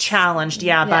that's challenged,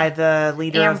 by the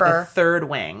leader Amber. of the third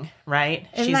wing, right?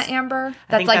 Isn't that Amber?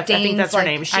 I think that's her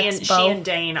name. She and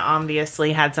Dane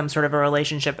obviously had some sort of a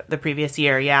relationship the previous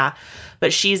year,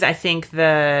 but she's, I think,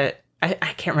 I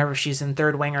can't remember if she's in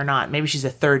third wing or not. Maybe she's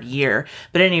a third year,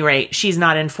 but at any rate, she's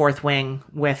not in fourth wing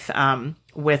with Xaden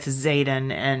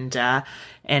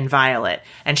and Violet,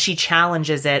 and she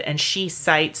challenges it, and she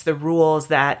cites the rules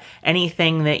that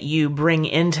anything that you bring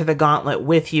into the gauntlet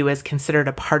with you is considered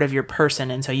a part of your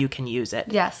person, and so you can use it.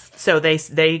 Yes. So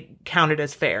they count it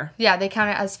as fair. Yeah, they count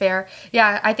it as fair.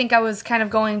 Yeah, I think I was kind of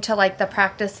going to like the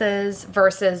practices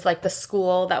versus like the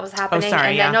school that was happening. Oh,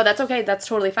 sorry, no, that's okay. That's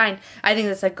totally fine. I think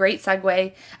that's a great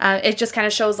segue. It just kind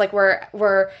of shows like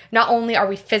we're not only are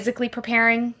we physically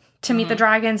preparing to meet the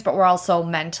dragons, but we're also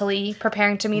mentally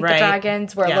preparing to meet the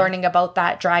dragons. We're learning about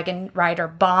that dragon rider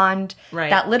bond. Right.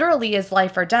 That literally is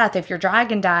life or death. If your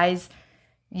dragon dies,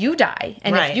 you die.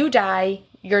 And if you die,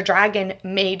 your dragon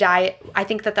may die. I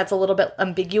think that's a little bit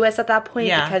ambiguous at that point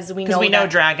because we know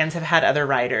dragons have had other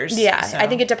riders. Yeah. So. I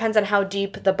think it depends on how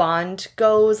deep the bond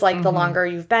goes. Like the longer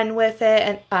you've been with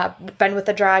it and been with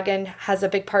the dragon has a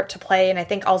big part to play. And I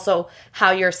think also how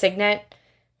your signet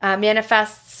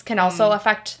manifests can also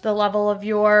affect the level of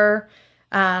your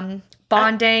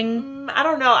bonding. I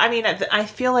don't know. I mean, I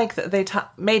feel like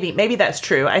maybe that's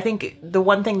true. I think the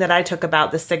one thing that I took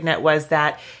about the signet was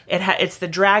that it's the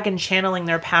dragon channeling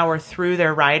their power through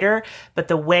their rider, but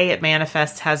the way it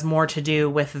manifests has more to do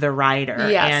with the rider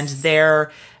and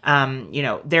their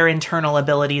their internal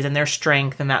abilities and their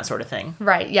strength and that sort of thing.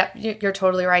 Right. Yep. You're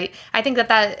totally right. I think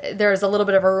that there's a little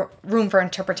bit of a room for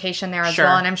interpretation there as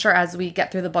well. And I'm sure as we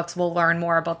get through the books, we'll learn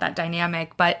more about that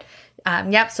dynamic. But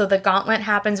so the gauntlet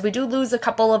happens. We do lose a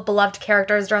couple of beloved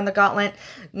characters during the gauntlet.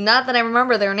 Not that I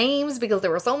remember their names because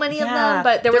there were so many of them,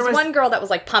 but there was one girl that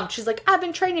was like pumped. She's like, I've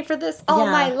been training for this all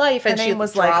my life. And she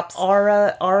was drops.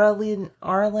 Like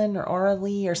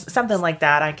Auralee or something like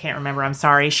that. I can't remember. I'm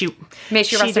sorry. May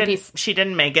she rest in peace. She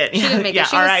didn't make it. She didn't make it.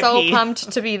 She was so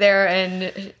pumped to be there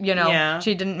and,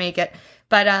 she didn't make it.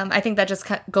 But I think that just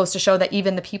goes to show that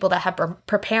even the people that have been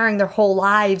preparing their whole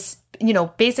lives,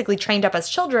 basically trained up as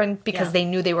children because they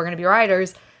knew they were going to be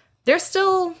riders, they're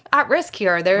still at risk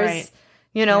here. There's,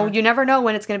 you never know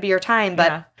when it's going to be your time.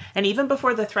 But And even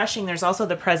before the threshing, there's also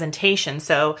the presentation.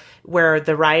 So where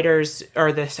the riders,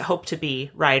 or the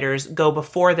hope-to-be riders, go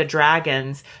before the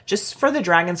dragons, just for the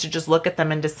dragons to just look at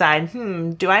them and decide,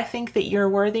 do I think that you're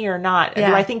worthy or not? Yeah.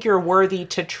 Do I think you're worthy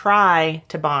to try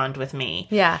to bond with me?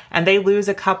 Yeah. And they lose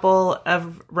a couple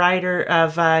of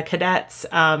cadets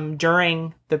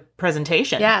during the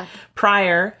presentation. Yeah.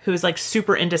 Pryor, who's like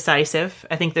super indecisive.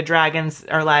 I think the dragons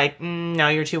are like, no,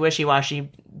 you're too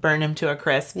wishy-washy. Burn him to a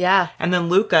crisp. Yeah. And then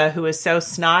Luca, who is so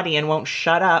snotty and won't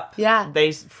shut up. Yeah.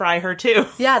 They fry her too.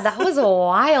 Yeah, that was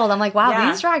wild. I'm like, wow,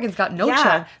 Yeah. these dragons got no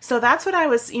chill. So that's what I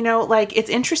was, like, it's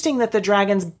interesting that the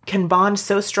dragons can bond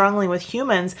so strongly with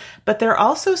humans, but they're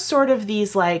also sort of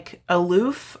these like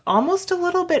aloof, almost a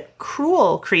little bit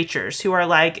cruel creatures who are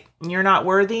like, you're not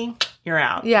worthy, you're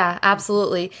out. Yeah,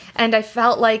 absolutely. And I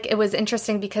felt like it was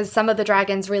interesting because some of the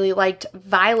dragons really liked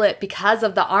Violet because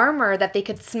of the armor that they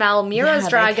could smell Mira's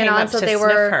dragon on. So they were,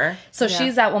 her. So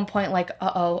she's at one point like,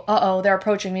 they're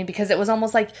approaching me, because it was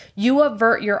almost like you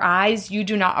avert your eyes, you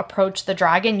do not approach the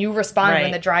dragon, you respond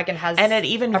when the dragon has and it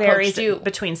even varies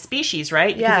between species,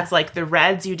 right? Because it's like the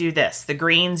reds, you do this, the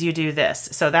greens, you do this.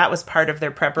 So that was part of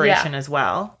their preparation as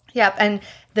well. Yep, and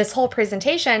this whole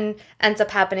presentation ends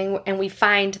up happening, and we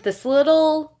find this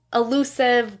little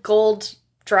elusive gold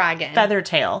dragon.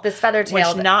 Feathertail. This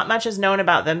Feathertail. Which not much is known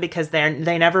about them because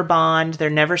they never bond, they're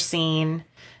never seen.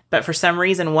 But for some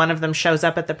reason, one of them shows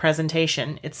up at the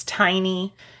presentation. It's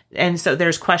tiny, and so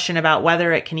there's question about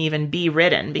whether it can even be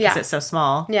ridden because it's so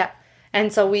small. Yeah,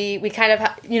 and so we kind of,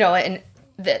 and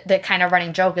the kind of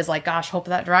running joke is like, gosh, hope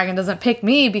that dragon doesn't pick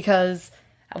me, because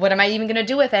what am I even going to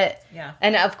do with it? Yeah.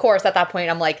 And of course, at that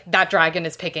point, I'm like, that dragon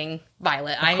is picking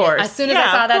Violet. Of course. As soon as I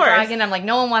saw that dragon, I'm like,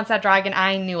 no one wants that dragon.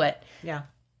 I knew it. Yeah.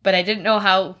 But I didn't know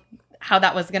how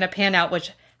that was going to pan out,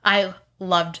 which I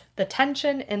loved the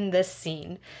tension in this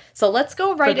scene. So let's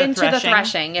go right into the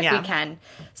threshing if we can.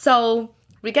 So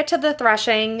we get to the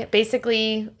threshing.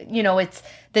 Basically, it's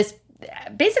this...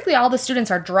 Basically, all the students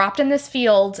are dropped in this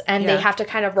field, and they have to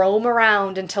kind of roam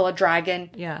around until a dragon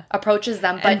approaches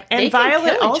them. But and they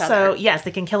Violet can kill each other. yes,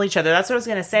 they can kill each other. That's what I was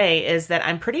going to say, is that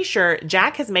I'm pretty sure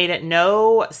Jack has made it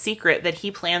no secret that he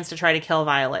plans to try to kill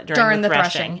Violet during the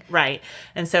threshing. Right.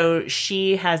 And so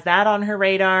she has that on her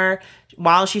radar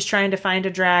while she's trying to find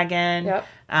a dragon. Yep.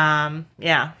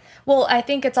 Yeah. Well, I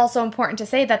think it's also important to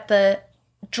say that the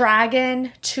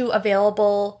rider to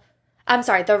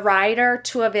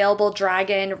available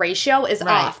dragon ratio is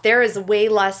off. There is way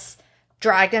less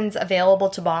dragons available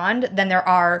to bond than there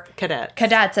are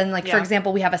cadets. And for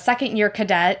example, we have a second-year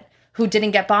cadet who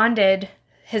didn't get bonded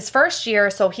his first year,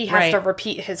 so he has to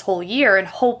repeat his whole year and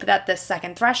hope that this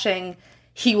second threshing,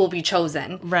 he will be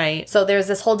chosen. Right. So there's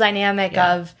this whole dynamic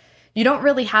of you don't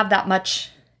really have that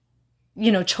much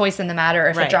choice in the matter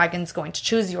if a dragon's going to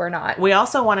choose you or not. We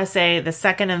also want to say the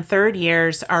second and third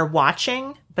years are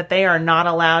watching, but they are not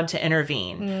allowed to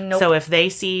intervene. Nope. So if they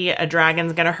see a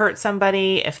dragon's going to hurt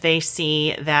somebody, if they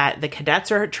see that the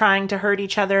cadets are trying to hurt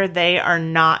each other, they are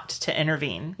not to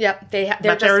intervene. Yep. They're just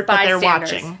bystanders. But they're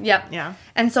watching. Yep. Yeah.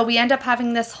 And so we end up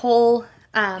having this whole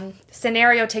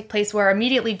scenario take place where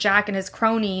immediately Jack and his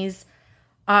cronies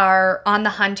are on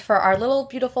the hunt for our little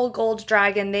beautiful gold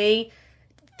dragon. They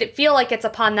feel like it's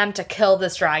upon them to kill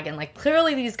this dragon. Like,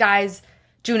 clearly these guys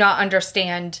do not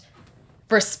understand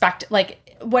respect. Like,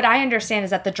 what I understand is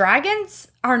that the dragons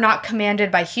are not commanded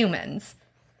by humans.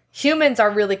 Humans are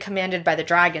really commanded by the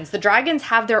dragons. The dragons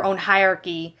have their own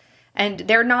hierarchy, and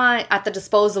they're not at the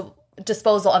disposal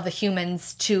of the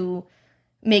humans to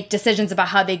make decisions about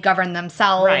how they govern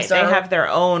themselves. Right. They have their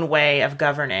own way of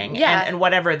governing. Yeah. And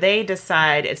whatever they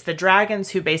decide, it's the dragons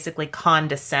who basically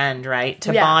condescend, right?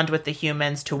 To bond with the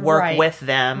humans, to work with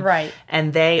them. Right.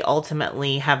 And they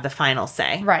ultimately have the final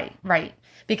say. Right.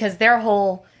 Because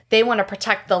they want to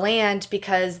protect the land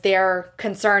because they're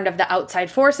concerned of the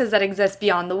outside forces that exist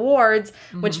beyond the wards,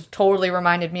 which totally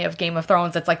reminded me of Game of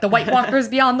Thrones. It's like the White Walkers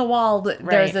beyond the wall.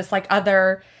 There's this like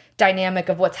other dynamic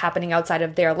of what's happening outside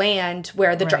of their land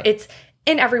where it's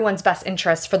in everyone's best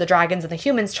interest for the dragons and the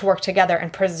humans to work together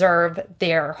and preserve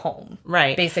their home.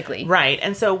 Right. Basically. Right.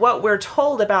 And so what we're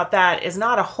told about that is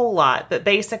not a whole lot, but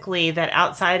basically that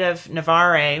outside of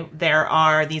Navarre, there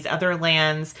are these other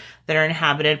lands that are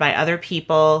inhabited by other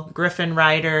people, griffin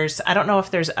riders. I don't know if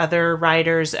there's other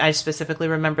riders. I specifically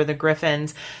remember the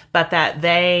griffins, but that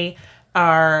they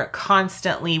are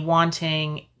constantly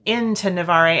wanting into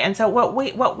Navarre. And so what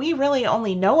we really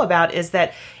only know about is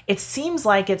that it seems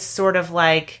like it's sort of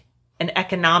like an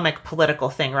economic political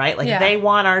thing, right? Like they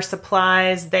want our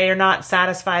supplies. They are not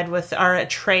satisfied with our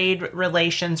trade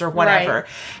relations or whatever. Right.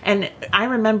 And I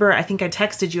remember, I think I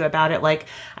texted you about it. Like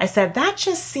I said, that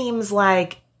just seems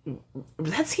like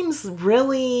that seems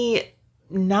really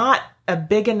not a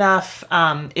big enough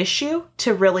issue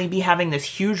to really be having this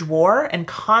huge war and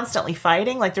constantly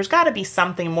fighting. Like, there's got to be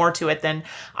something more to it than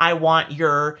I want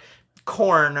your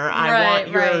corn or I want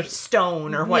your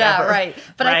stone or whatever. Yeah, right.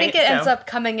 But I think it ends up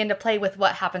coming into play with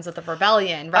what happens with the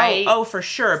rebellion, right? Oh, for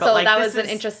sure. But so like, that was an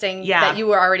interesting that you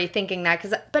were already thinking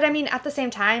that. But I mean, at the same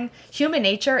time, human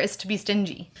nature is to be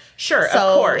stingy. Sure, so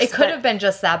of course. It could have been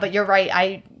just that, but you're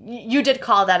right. You did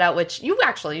call that out, which you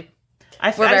actually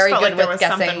were very felt good like there was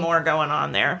guessing. Something more going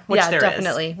on there, which there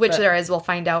definitely. is. Which there is. We'll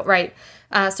find out. Right.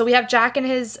 So we have Jack and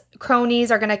his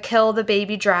cronies are going to kill the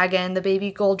baby dragon, the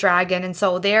baby gold dragon. And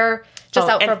so they're just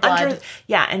out for blood.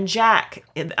 And Jack,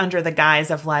 under the guise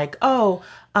of like,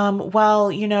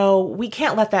 well, you know, we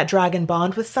can't let that dragon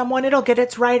bond with someone. It'll get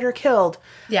its rider killed.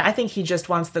 Yeah. I think he just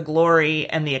wants the glory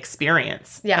and the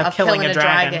experience of killing a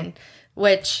dragon.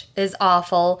 Which is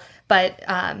awful. But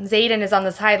Xaden is on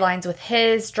the sidelines with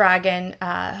his dragon.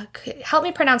 Help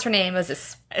me pronounce her name. Is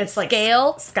it it's like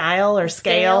Scale? Skyle or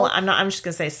Scale. I'm just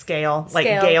going to say Scale. Like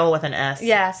Gale with an S.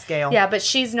 Yeah. Scale. Yeah, but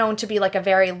she's known to be like a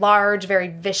very large, very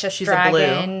vicious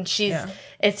dragon. Blue.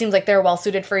 It seems like they're well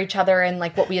suited for each other and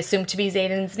like what we assume to be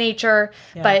Xaden's nature.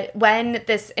 Yeah. But when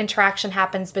this interaction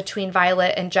happens between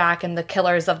Violet and Jack and the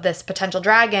killers of this potential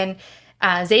dragon,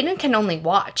 Xaden can only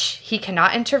watch. He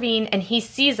cannot intervene, and he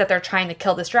sees that they're trying to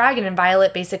kill this dragon, and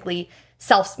Violet basically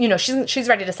she's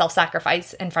ready to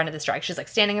self-sacrifice in front of this dragon. She's like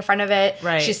standing in front of it.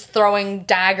 Right. She's throwing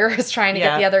daggers, trying to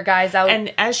get the other guys out.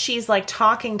 And as she's like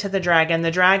talking to the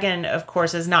dragon, of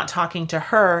course, is not talking to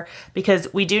her,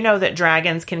 because we do know that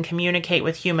dragons can communicate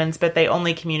with humans, but they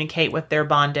only communicate with their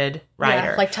bonded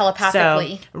rider. Yeah, like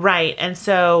telepathically. So, right. And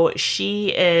so she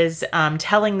is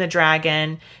telling the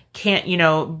dragon,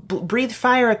 can't, breathe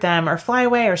fire at them or fly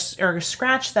away or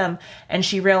scratch them. And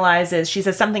she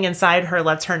says something inside her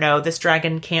lets her know this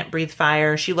dragon can't breathe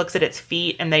fire. She looks at its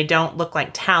feet and they don't look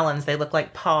like talons. They look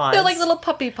like paws. They're like little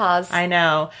puppy paws. I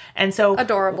know. And so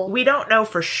adorable. We don't know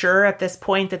for sure at this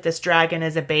point that this dragon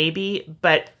is a baby,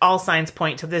 but all signs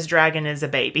point to this dragon is a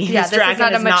baby. Yeah, this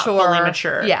dragon is not fully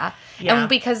mature. Yeah. And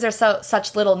because there's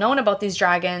such little known about these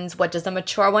dragons, what does a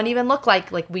mature one even look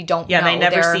like? Like, we don't know. Yeah, they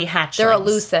never see hatchlings. They're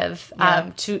elusive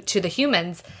to the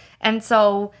humans. And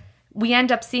so we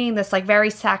end up seeing this like very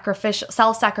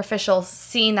self-sacrificial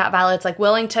scene that Violet's like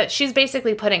willing to, she's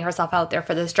basically putting herself out there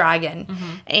for this dragon.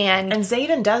 Mm-hmm. And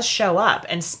Xaden does show up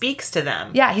and speaks to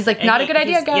them. Yeah, he's like, not a good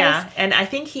idea, guys. Yeah, and I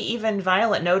think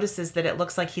Violet notices that it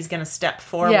looks like he's going to step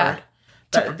forward. Yeah.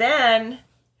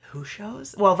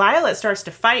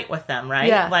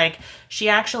 Like, she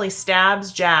actually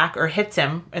stabs Jack or hits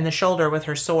him in the shoulder with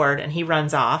her sword, and he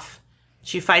runs off.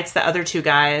 She fights the other two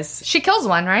guys. She kills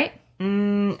one, right?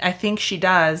 I think she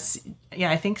does.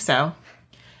 Yeah, I think so.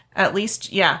 At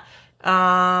least, yeah.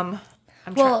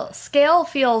 Scale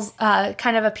feels,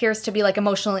 kind of appears to be like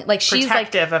emotionally, like she's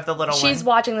protective of the little one. She's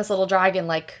watching this little dragon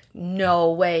like,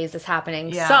 no way is this happening.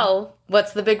 Yeah. So,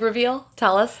 what's the big reveal?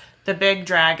 Tell us. The big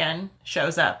dragon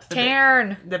shows up.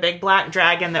 Cairn. The big black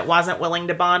dragon that wasn't willing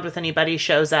to bond with anybody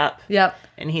shows up. Yep.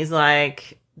 And he's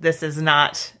like, this is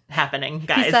not happening,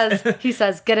 guys. He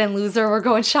says, get in, loser, we're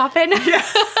going shopping. Yeah.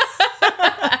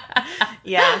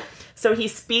 Yeah. So he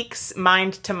speaks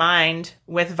mind to mind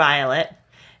with Violet.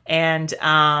 And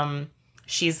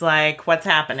she's like, what's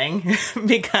happening?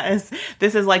 Because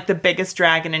this is like the biggest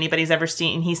dragon anybody's ever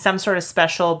seen. He's some sort of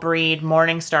special breed,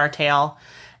 Morningstar tail.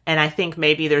 And I think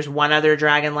maybe there's one other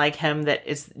dragon like him that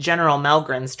is General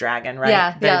Melgren's dragon, right?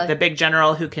 Yeah, the big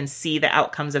general who can see the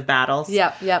outcomes of battles.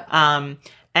 Yep.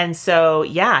 And so,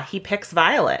 he picks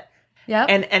Violet. Yep.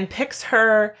 And picks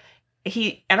her.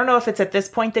 I don't know if it's at this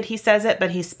point that he says it, but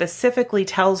he specifically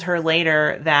tells her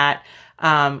later that,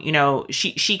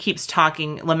 she keeps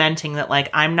lamenting that, like,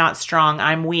 I'm not strong,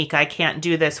 I'm weak, I can't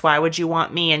do this, why would you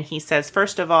want me? And he says,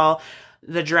 first of all,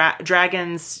 the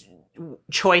dragon's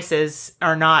choices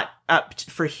are not up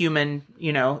for human,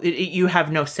 you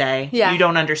have no say. Yeah. You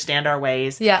don't understand our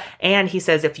ways. Yeah. And he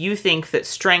says, if you think that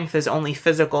strength is only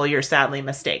physical, you're sadly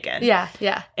mistaken. Yeah.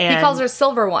 And he calls her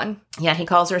Silver One. Yeah, he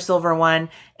calls her Silver One.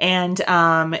 And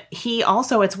he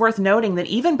also, it's worth noting that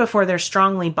even before they're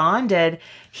strongly bonded,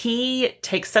 he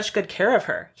takes such good care of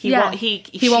her. He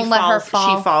won't let her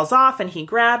fall. She falls off and he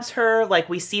grabs her. Like,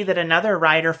 we see that another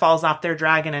rider falls off their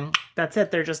dragon and that's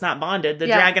it. They're just not bonded. The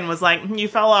dragon was like, you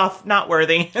fell off, not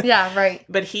worthy. Yeah, right.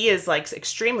 But he is like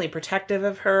extremely protective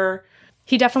of her.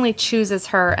 He definitely chooses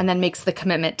her and then makes the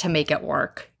commitment to make it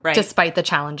work. Right. Despite the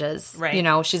challenges.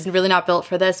 Right. She's really not built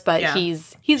for this, but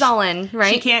he's all in,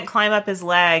 right? She can't climb up his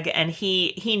leg, and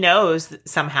he knows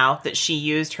somehow that she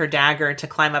used her dagger to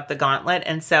climb up the gauntlet,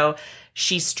 and so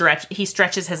he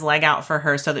stretches his leg out for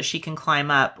her so that she can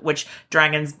climb up, which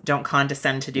dragons don't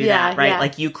condescend to do that, right? Yeah.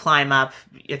 Like you climb up,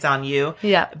 it's on you.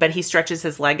 Yeah. But he stretches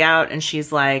his leg out and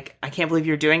she's like, I can't believe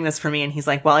you're doing this for me. And he's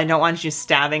like, well, I don't want you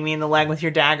stabbing me in the leg with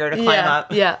your dagger to climb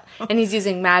up. Yeah. And he's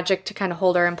using magic to kind of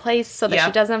hold her in place so that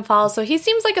she doesn't fall. So he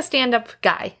seems like a stand-up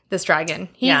guy, this dragon.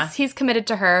 He's committed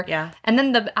to her. Yeah. And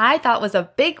then I thought was a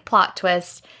big plot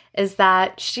twist is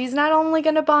that she's not only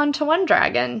going to bond to one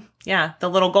dragon. Yeah, the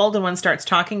little golden one starts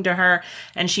talking to her,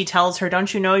 and she tells her,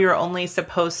 don't you know you're only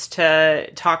supposed to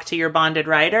talk to your bonded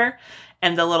rider?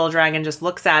 And the little dragon just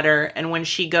looks at her, and when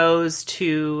she goes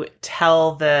to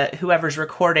tell whoever's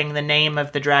recording the name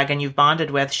of the dragon you've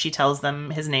bonded with, she tells them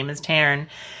his name is Taryn.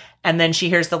 And then she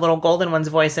hears the little golden one's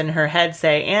voice in her head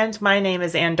say, and my name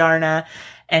is Andarna.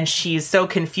 And she's so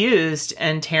confused,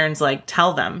 and Taryn's like,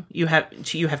 tell them, you have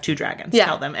two dragons,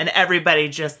 tell them. And everybody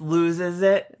just loses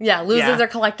it. Yeah, loses their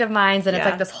collective minds, and it's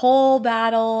like this whole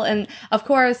battle. And of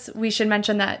course, we should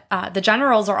mention that the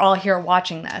generals are all here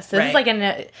watching this. This is like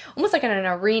almost like in an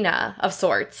arena of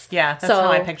sorts. Yeah, that's how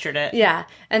I pictured it. Yeah,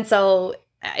 and so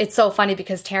it's so funny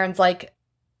because Taryn's like,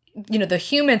 the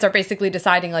humans are basically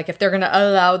deciding, like, if they're going to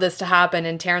allow this to happen.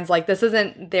 And Taryn's like, this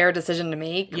isn't their decision to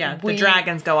make. Yeah, the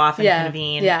dragons go off and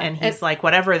convene. Yeah. And he's like,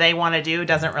 whatever they want to do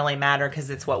doesn't really matter because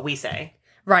it's what we say.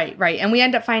 Right. And we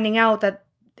end up finding out that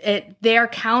their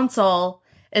council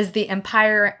is the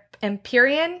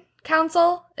Empyrean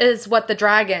council is what the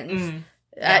dragons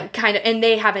kind of, and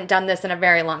they haven't done this in a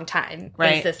very long time.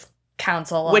 Right. Is this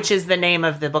council. Which is the name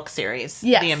of the book series.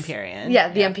 Yes. The Empyrean. Yeah,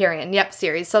 the Empyrean. Yep,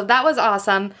 series. So that was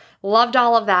awesome. Loved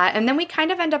all of that. And then we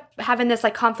kind of end up having this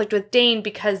like conflict with Dane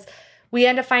because we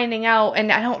end up finding out,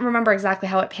 and I don't remember exactly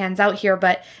how it pans out here,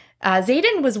 but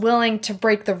Xaden was willing to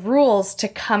break the rules to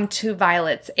come to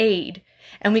Violet's aid.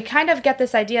 And we kind of get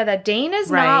this idea that Dane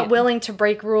is not willing to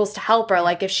break rules to help her.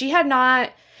 Like if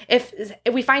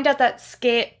we find out that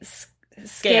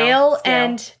Scale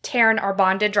and Taryn are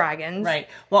bonded dragons. Right.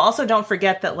 Well, also don't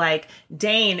forget that, like,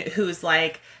 Dane, who's,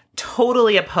 like,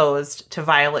 totally opposed to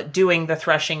Violet doing the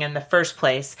threshing in the first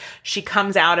place, she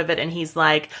comes out of it and he's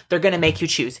like, they're going to make you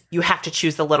choose. You have to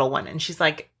choose the little one. And she's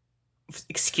like,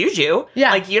 excuse you?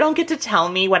 Yeah. Like, you don't get to tell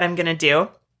me what I'm going to do.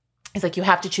 He's like, you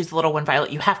have to choose the little one,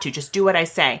 Violet. You have to. Just do what I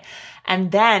say.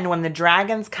 And then when the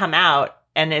dragons come out,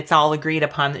 and it's all agreed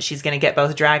upon that she's going to get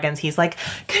both dragons, he's like,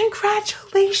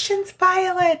 congratulations,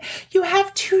 Violet. You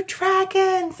have 2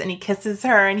 dragons. And he kisses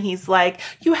her and he's like,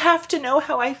 you have to know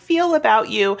how I feel about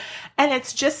you. And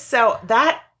it's just so,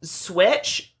 that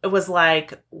switch was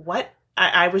like, what?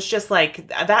 I was just like,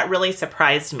 that really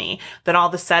surprised me that all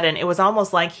of a sudden it was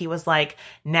almost like he was like,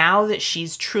 now that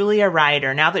she's truly a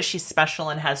rider, now that she's special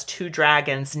and has 2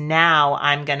 dragons, now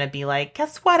I'm going to be like,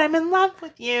 guess what? I'm in love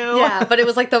with you. Yeah, but it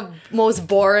was like the most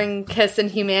boring kiss in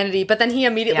humanity. But then he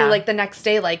immediately, like the next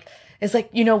day, like, is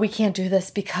like, we can't do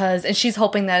this because, and she's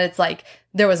hoping that it's like,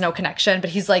 there was no connection,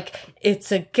 but he's like,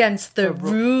 it's against the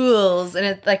rules. And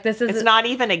it's like, it's not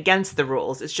even against the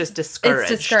rules. It's just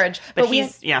discouraged. It's discouraged. But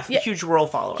he's, huge rule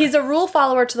follower. He's a rule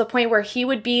follower to the point where he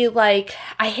would be like,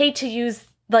 I hate to use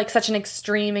like such an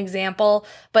extreme example,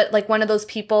 but like one of those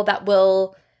people that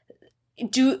will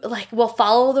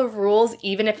follow the rules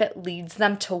even if it leads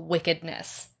them to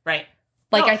wickedness. Right.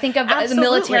 Like, I think of the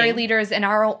military leaders in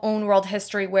our own world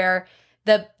history where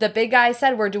the big guy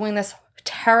said, we're doing this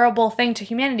terrible thing to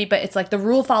humanity, but it's like the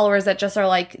rule followers that just are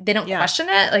like, they don't question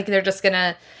it. Like, they're just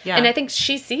gonna... Yeah. And I think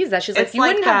she sees that. She's like, you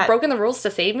wouldn't have broken the rules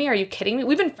to save me? Are you kidding me?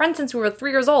 We've been friends since we were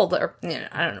 3 years old. Or,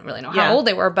 I don't really know how old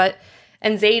they were, but...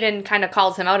 And Xaden kind of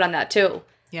calls him out on that, too.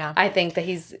 Yeah. I think that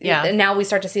he's... Yeah. And now we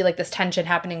start to see, like, this tension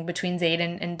happening between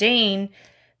Xaden and Dane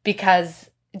because...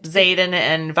 Xaden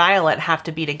and Violet have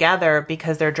to be together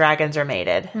because their dragons are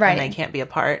mated. Right. And they can't be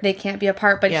apart. They can't be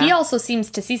apart. But he also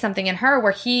seems to see something in her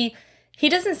where he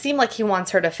doesn't seem like he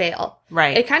wants her to fail.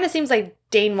 Right. It kind of seems like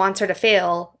Dane wants her to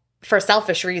fail for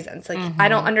selfish reasons. Like, I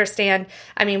don't understand.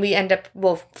 I mean,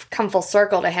 we'll come full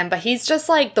circle to him, but he's just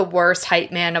like the worst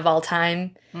hype man of all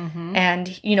time. Mm-hmm.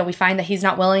 And, we find that he's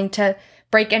not willing to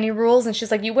break any rules. And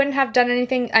she's like, you wouldn't have done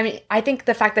anything. I mean, I think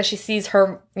the fact that she sees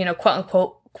her,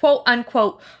 quote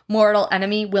unquote mortal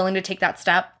enemy willing to take that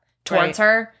step towards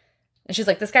her, and she's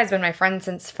like, this guy's been my friend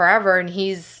since forever, and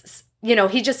he's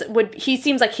he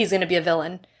seems like he's gonna be a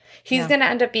villain. He's gonna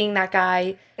end up being that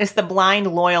guy. It's the blind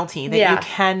loyalty that you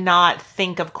cannot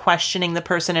think of questioning the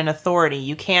person in authority.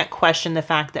 You can't question the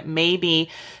fact that maybe,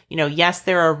 yes,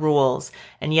 there are rules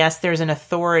and yes, there's an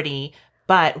authority,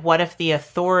 but what if the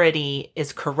authority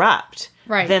is corrupt?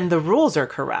 Right. Then the rules are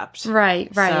corrupt.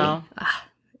 Right. So,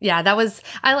 yeah,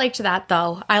 I liked that,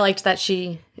 though. I liked that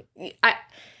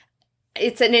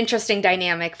it's an interesting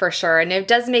dynamic for sure. And it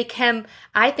does make him,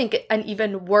 I think, an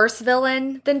even worse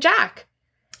villain than Jack.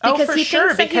 Because he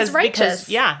thinks that he's righteous.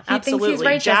 Yeah, he absolutely. Thinks he's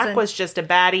righteous Jack was just a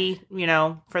baddie,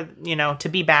 to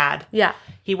be bad. Yeah.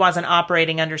 He wasn't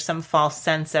operating under some false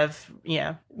sense of,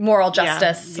 moral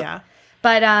justice. Yeah.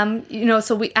 But,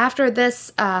 so after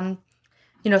this,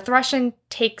 threshing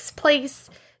takes place,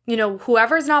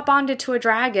 whoever's not bonded to a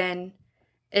dragon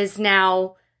is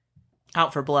now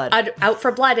out for blood.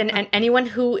 And anyone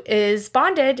who is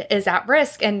bonded is at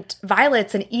risk. And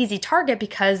Violet's an easy target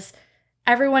because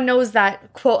everyone knows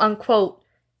that, quote unquote,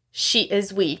 she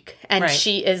is weak and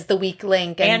she is the weak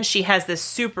link. And she has this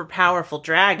super powerful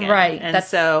dragon. Right. And that's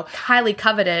so highly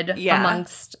coveted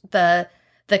amongst the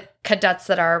cadets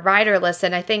that are riderless.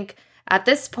 And I think at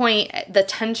this point, the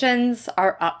tensions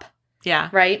are up. Yeah.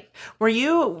 Right?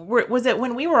 Was it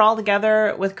when we were all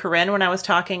together with Corinne when I was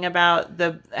talking about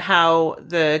how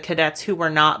the cadets who were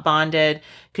not bonded,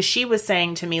 because she was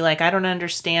saying to me, like, I don't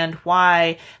understand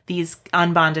why these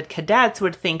unbonded cadets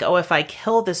would think, oh, if I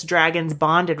kill this dragon's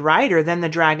bonded rider, then the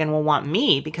dragon will want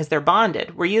me because they're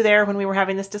bonded. Were you there when we were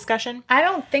having this discussion? I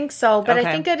don't think so, but okay.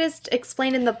 I think it is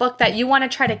explained in the book that you want to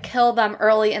try to kill them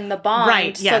early in the bond.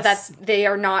 Right, yes. So that they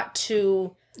are not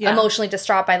too emotionally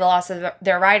distraught by the loss of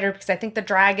their rider, because I think the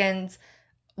dragons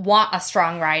want a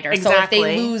strong rider. Exactly. So if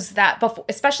they lose that, before,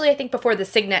 especially I think before the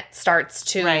signet starts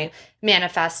to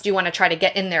manifest, you want to try to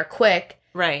get in there quick.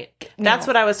 Right. That's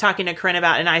what I was talking to Corinne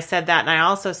about. And I said that. And I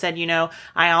also said,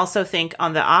 I also think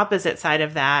on the opposite side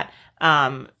of that,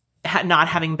 not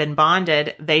having been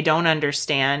bonded, they don't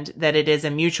understand that it is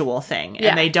a mutual thing.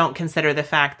 And they don't consider the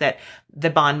fact that the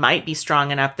bond might be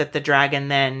strong enough that the dragon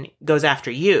then goes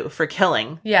after you for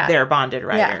killing their bonded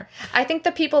rider. Yeah. I think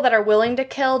the people that are willing to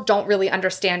kill don't really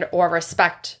understand or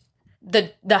respect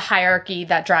the hierarchy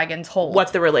that dragons hold.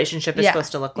 What the relationship is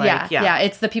supposed to look like. Yeah.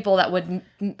 It's the people that would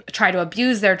try to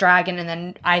abuse their dragon and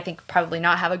then I think probably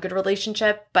not have a good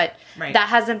relationship. But that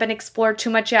hasn't been explored too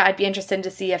much yet. I'd be interested to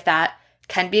see if that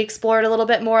can be explored a little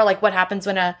bit more, like what happens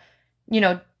when a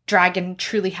dragon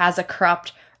truly has a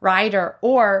corrupt rider,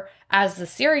 or as the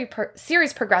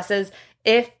series progresses,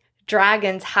 if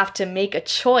dragons have to make a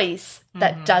choice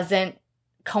that doesn't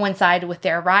coincide with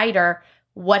their rider,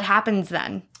 what happens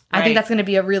then? I think that's going to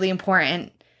be a really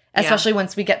important, especially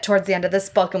once we get towards the end of this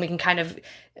book and we can kind of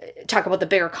talk about the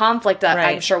bigger conflict that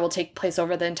I'm sure will take place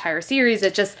over the entire series.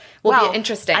 It just will be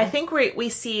interesting. I think we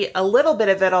see a little bit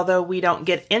of it, although we don't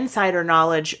get insider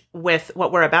knowledge with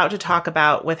what we're about to talk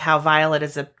about with how Violet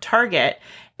is a target.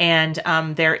 And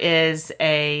there is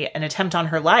an attempt on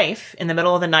her life in the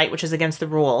middle of the night, which is against the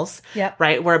rules,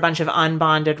 right? Where a bunch of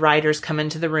unbonded riders come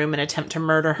into the room and attempt to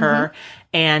murder her.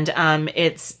 And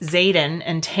it's Xaden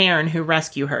and Taryn who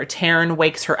rescue her. Taryn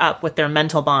wakes her up with their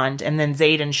mental bond, and then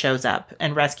Xaden shows up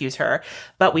and rescues her.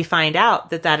 But we find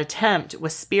out that attempt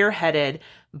was spearheaded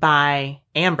by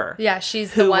Amber. Yeah,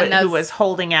 she's the one who was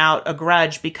holding out a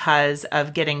grudge because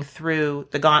of getting through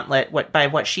the gauntlet by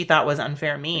what she thought was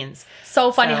unfair means.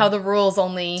 So funny how the rules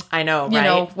only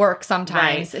work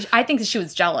sometimes. Right. I think that she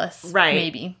was jealous. Right.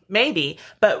 Maybe.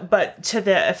 But to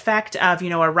the effect of,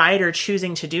 a rider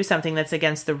choosing to do something that's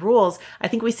against the rules, I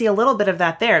think we see a little bit of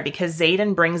that there because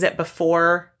Xaden brings it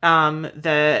before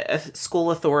the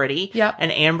school authority. Yep. And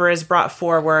Amber is brought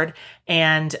forward.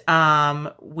 And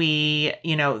we're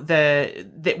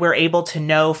able to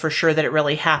know for sure that it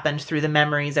really happened through the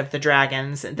memories of the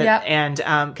dragons. And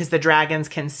because the dragons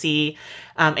can see,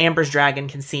 Amber's dragon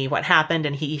can see what happened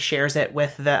and he shares it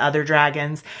with the other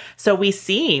dragons. So we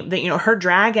see that, her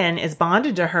dragon is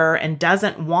bonded to her and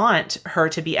doesn't want her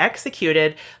to be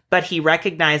executed, but he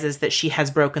recognizes that she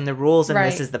has broken the rules and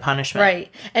this is the punishment.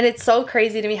 Right. And it's so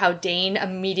crazy to me how Dane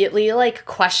immediately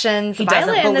questions Violet.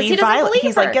 Doesn't believe Violet.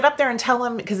 He's like, get up there and tell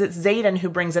him, because it's Xaden who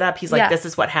brings it up. He's like, this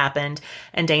is what happened.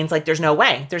 And Dane's like, there's no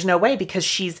way. There's no way because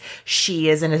she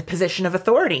is in a position of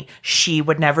authority. She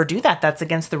would never do that. That's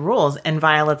against the rules. And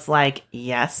Violet's like,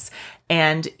 yes.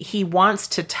 And he wants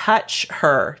to touch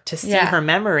her to see her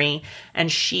memory. And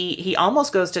he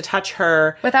almost goes to touch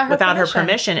her without her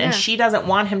permission. And she doesn't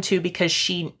want him to because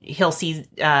he'll see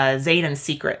Xaden's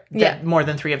secret that more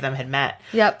than 3 of them had met.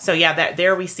 Yep. So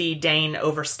there we see Dane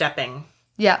overstepping.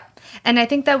 Yeah. And I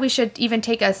think that we should even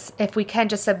take us, if we can,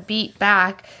 just a beat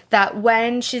back, that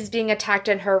when she's being attacked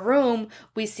in her room,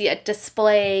 we see a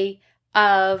display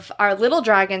of our little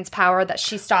dragon's power that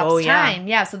she stops time.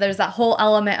 Yeah, so there's that whole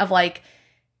element of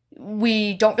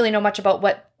we don't really know much about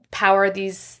what power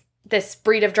this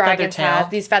breed of dragons have,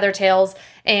 these feather tails,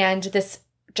 and this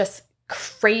just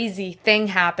crazy thing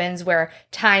happens where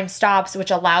time stops, which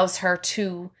allows her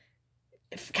to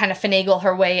kind of finagle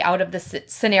her way out of this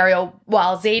scenario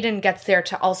while Xaden gets there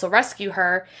to also rescue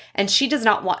her. And she does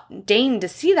not want Dane to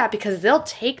see that because they'll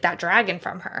take that dragon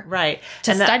from her. Right.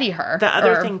 To study her. The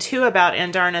other thing, too, about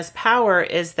Andarna's power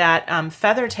is that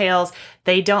Feathertails,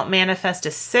 they don't manifest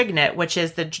a signet, which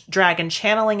is the dragon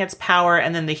channeling its power,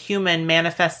 and then the human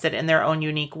manifests it in their own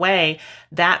unique way.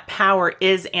 That power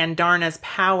is Andarna's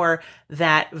power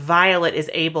that Violet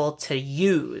is able to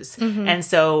use. And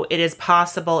so it is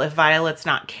possible if Violet's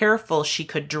not careful, she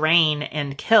could drain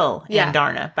and kill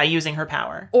Andarna by using her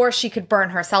power. Or she could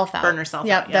burn herself out.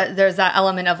 Yep. There's that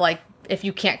element of like, if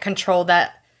you can't control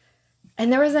that.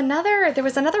 And there was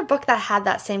another book that had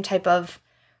that same type of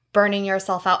burning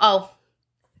yourself out. Oh,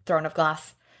 Throne of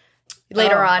Glass.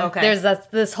 Later on, there's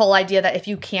this whole idea that if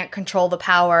you can't control the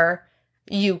power,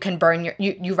 you can burn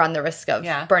you run the risk of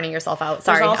burning yourself out.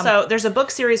 Sorry. There's a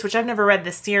book series, which I've never read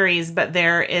this series, but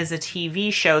there is a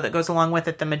TV show that goes along with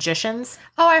it, The Magicians.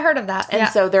 Oh, I heard of that. And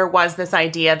so there was this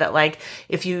idea that like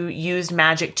if you used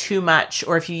magic too much,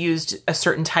 or if you used a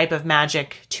certain type of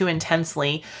magic too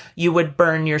intensely, you would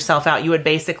burn yourself out. You would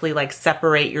basically like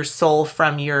separate your soul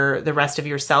from the rest of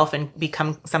yourself and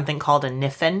become something called a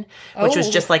Niffin, which was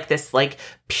just like this like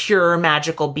pure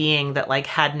magical being that like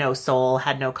had no soul,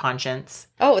 had no conscience.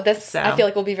 Oh, I feel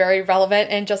like will be very relevant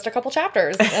in just a couple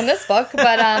chapters in this book.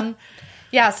 But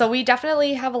so we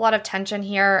definitely have a lot of tension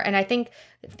here. And I think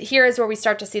here is where we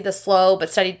start to see the slow but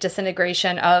steady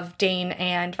disintegration of Dane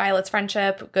and Violet's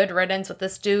friendship. Good riddance with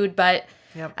this dude. But,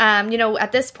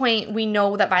 at this point, we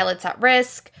know that Violet's at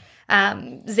risk.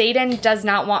 Xaden does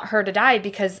not want her to die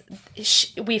because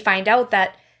we find out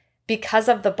that because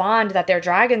of the bond that their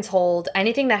dragons hold,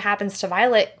 anything that happens to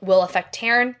Violet will affect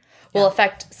Taryn, will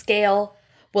affect Scale,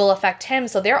 will affect him.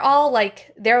 So they're all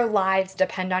like, their lives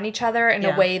depend on each other in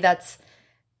a way that's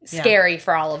scary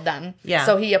for all of them. Yeah.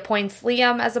 So he appoints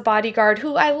Liam as a bodyguard,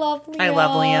 who I love Liam. I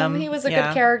love Liam. He was a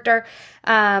good character.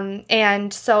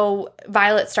 And so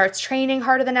Violet starts training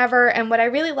harder than ever. And what I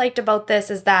really liked about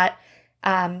this is that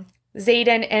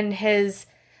Xaden and his,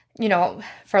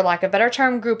 for lack of a better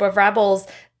term, group of rebels,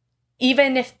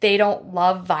 even if they don't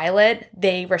love Violet,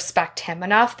 they respect him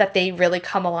enough that they really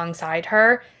come alongside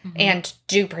her and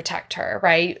do protect her,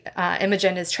 right?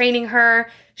 Imogen is training her.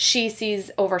 She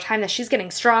sees over time that she's getting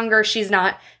stronger. She's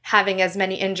not having as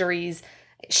many injuries.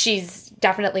 She's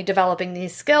definitely developing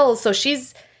these skills. So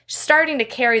she's starting to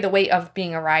carry the weight of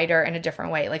being a rider in a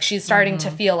different way. Like she's starting to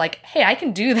feel like, hey, I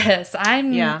can do this.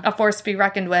 I'm a force to be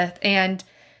reckoned with. And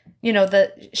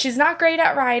she's not great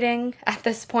at riding at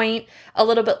this point. A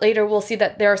little bit later, we'll see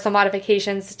that there are some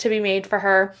modifications to be made for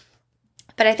her.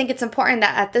 But I think it's important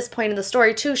that at this point in the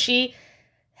story, too, she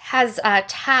has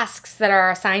tasks that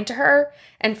are assigned to her.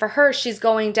 And for her, she's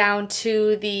going down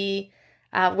to the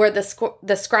where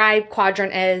the scribe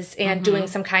quadrant is and doing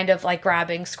some kind of like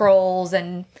grabbing scrolls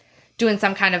and doing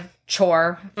some kind of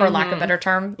chore, for lack of a better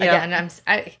term. Yep. Again,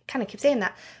 I kind of keep saying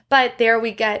that. But there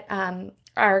we get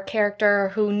our character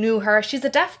who knew her. She's a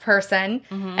deaf person.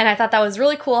 And I thought that was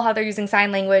really cool how they're using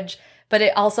sign language. But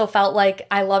it also felt like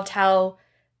I loved how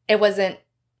it wasn't,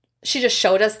 she just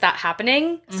showed us that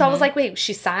happening. So I was like, wait,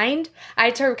 she signed? I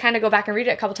had to kind of go back and read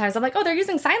it a couple times. I'm like, oh, they're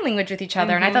using sign language with each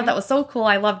other. And I thought that was so cool.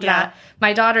 I loved that.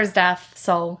 My daughter's deaf,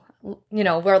 so,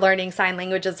 we're learning sign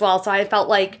language as well. So I felt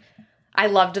like I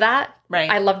loved that. Right.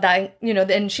 I loved that,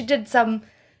 and she did some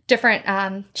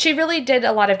different, she really did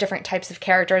a lot of different types of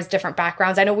characters, different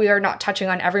backgrounds. I know we are not touching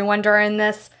on everyone during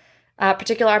this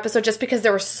particular episode just because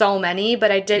there were so many,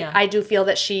 but I do feel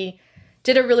that she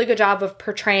did a really good job of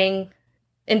portraying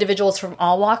individuals from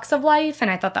all walks of life, and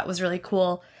I thought that was really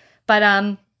cool.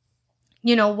 But,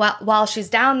 while she's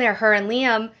down there, her and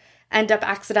Liam end up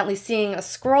accidentally seeing a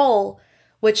scroll,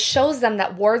 which shows them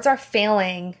that wards are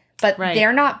failing, but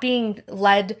they're not being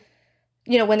led,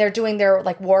 when they're doing their,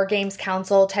 like, War Games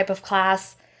Council type of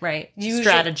class. Right.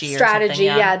 Strategy,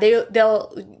 yeah.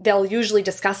 They'll usually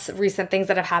discuss recent things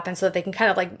that have happened so that they can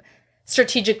kind of, like,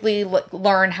 strategically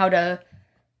learn how to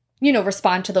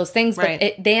respond to those things, but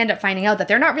they end up finding out that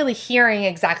they're not really hearing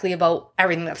exactly about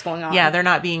everything that's going on. Yeah, they're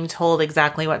not being told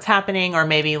exactly what's happening, or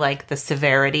maybe like the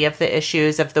severity of the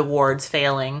issues of the wards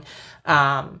failing.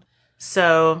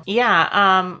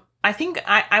 I think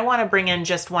I want to bring in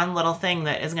just one little thing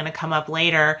that is going to come up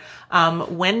later.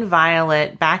 When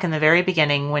Violet, back in the very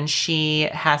beginning, when she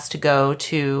has to go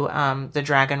to the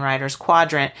Dragon Riders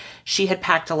Quadrant, she had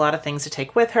packed a lot of things to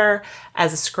take with her.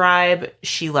 As a scribe,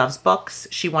 she loves books.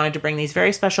 She wanted to bring these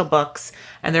very special books.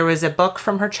 And there was a book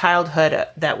from her childhood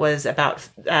that was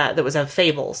of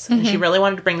fables. And she really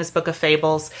wanted to bring this book of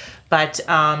fables. But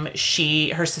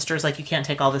her sister's like, you can't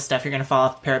take all this stuff. You're going to fall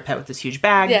off the parapet with this huge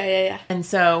bag. Yeah. And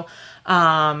so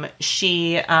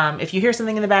If you hear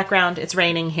something in the background, it's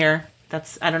raining here.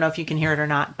 I don't know if you can hear it or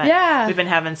not, but we've been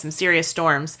having some serious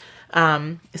storms.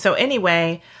 So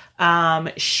anyway,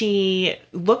 she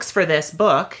looks for this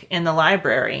book in the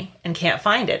library and can't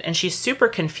find it. And she's super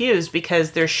confused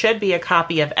because there should be a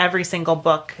copy of every single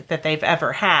book that they've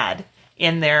ever had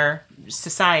in their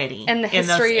society. And the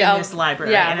history of this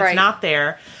library. Yeah, and it's not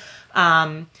there.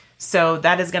 So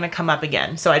that is going to come up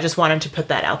again. So I just wanted to put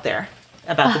that out there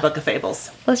about the Book of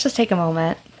Fables. Let's just take a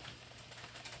moment.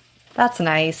 That's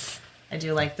nice. I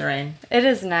do like the rain. It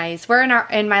is nice. We're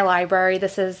in my library.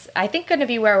 This is, I think, going to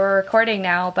be where we're recording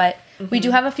now, but we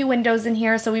do have a few windows in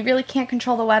here, so we really can't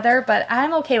control the weather, but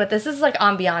I'm okay with this. This is like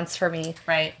ambiance for me.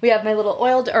 Right. We have my little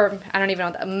oiled, or I don't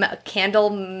even know,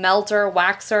 candle melter,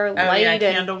 waxer, light. Yeah,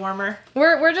 candle warmer.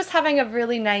 We're just having a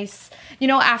really nice,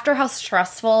 after how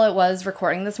stressful it was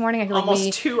recording this morning, I feel almost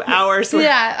like 2 hours.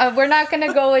 Yeah, we're not going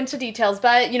to go into details,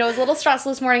 but, it was a little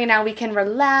stressful this morning, and now we can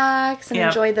relax and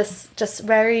enjoy this just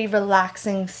very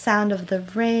relaxing sound of the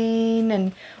rain,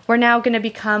 and we're now going to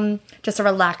become just a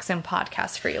relaxing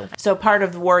podcast for you. So part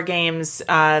of the war games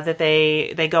that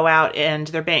they go out and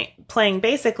they're playing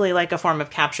basically like a form of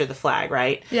capture the flag,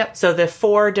 right? Yep. So the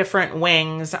 4 different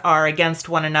wings are against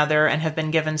one another and have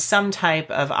been given some type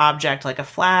of object like a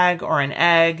flag or an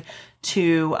egg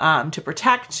to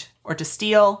protect or to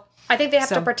steal. I think they have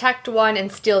to protect one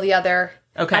and steal the other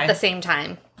at the same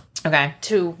time. Okay.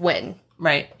 To win.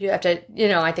 Right. You have to,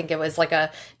 I think it was like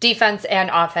a defense and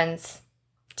offense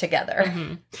together.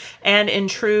 Mm-hmm. And in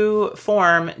true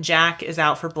form, Jack is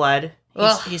out for blood.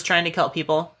 He's trying to kill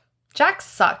people. Jack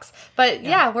sucks. But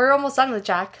yeah, we're almost done with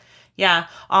Jack. Yeah.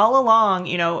 All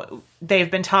along, they've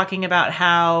been talking about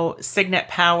how signet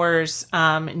powers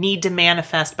need to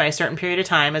manifest by a certain period of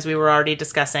time, as we were already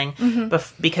discussing.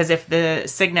 Mm-hmm. Because if the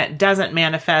signet doesn't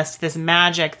manifest, this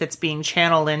magic that's being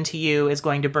channeled into you is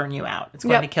going to burn you out. It's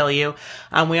going to kill you.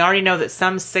 We already know that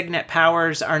some signet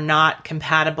powers are not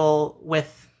compatible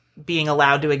with being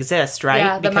allowed to exist, right?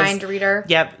 Yeah, the mind reader.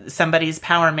 Yep. Somebody's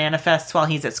power manifests while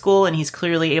he's at school and he's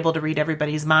clearly able to read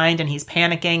everybody's mind and he's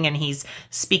panicking and he's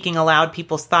speaking aloud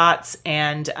people's thoughts.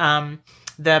 And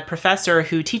the professor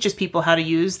who teaches people how to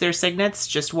use their signets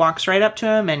just walks right up to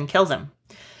him and kills him.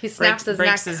 He breaks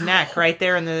his neck right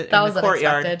there in the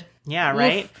courtyard. Unexpected. Yeah,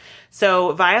 right? Oof.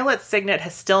 So Violet's signet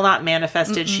has still not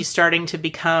manifested. Mm-mm. She's starting to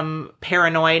become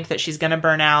paranoid that she's going to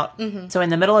burn out. Mm-hmm. So in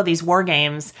the middle of these war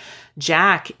games,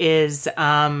 Jack is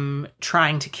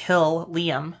trying to kill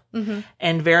Liam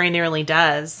and very nearly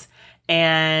does.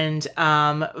 And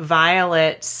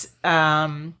Violet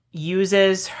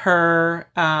uses her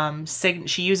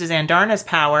she uses Andarna's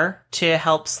power to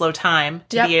help slow time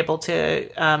to be able to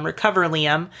recover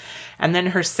Liam. And then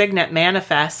her signet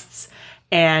manifests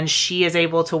and she is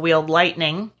able to wield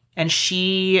lightning, and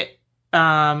she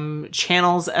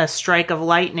channels a strike of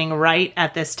lightning right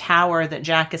at this tower that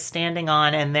Jack is standing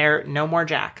on, and no more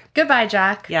Jack. Goodbye,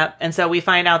 Jack. Yep. And so we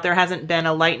find out there hasn't been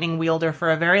a lightning wielder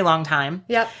for a very long time.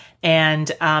 Yep.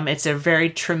 And it's a very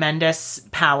tremendous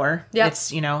power. Yep.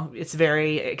 It's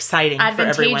very exciting,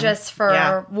 advantageous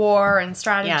for war and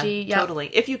strategy. Yeah, totally.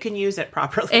 If you can use it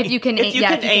properly. If you can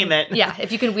aim it. Yeah,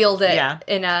 if you can wield it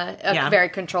in a very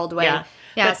controlled way.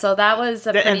 Yeah, so that was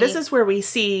and this is where we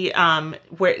see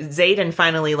where Xaden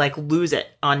finally lose it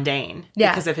on Dane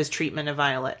because of his treatment of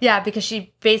Violet. Yeah, because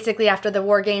she basically, after the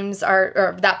war games the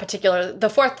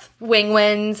 4th wing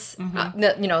wins,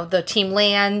 the team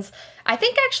lands. I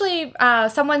think actually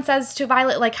someone says to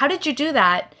Violet, how did you do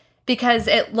that? Because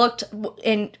it looked,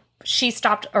 she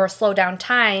stopped or slowed down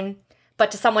time,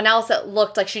 but to someone else it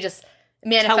looked like she just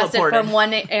manifested from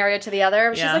one area to the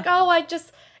other. She's like,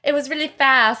 it was really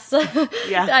fast.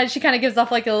 Yeah. She kind of gives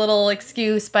off a little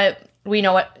excuse, but we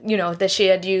know that she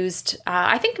had used,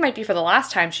 I think it might be for the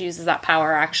last time she uses that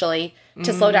power actually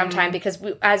to slow down time, because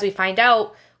as we find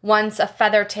out, once a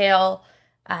feather tail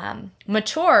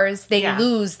matures, they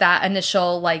lose that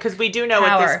initial because we do know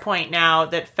power. At this point now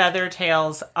that feather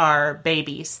tails are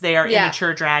babies. They are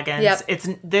immature dragons. Yep. It's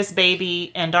this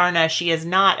baby Andarna. She is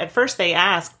not. At first they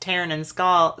ask Taryn and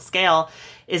Scale,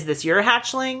 is this your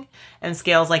hatchling? And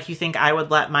Scale's like, you think I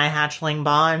would let my hatchling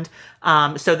bond?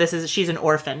 So she's an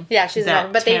orphan. Yeah, she's an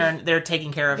orphan. But they're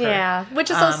taking care of her. Yeah,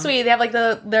 which is so sweet. They have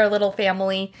their little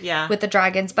family with the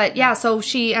dragons. But so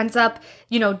she ends up,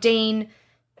 Dane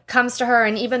comes to her,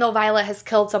 and even though Violet has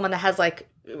killed someone that has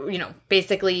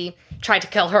basically tried to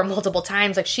kill her multiple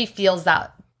times, she feels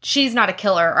that she's not a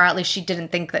killer, or at least she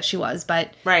didn't think that she was,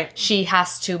 but she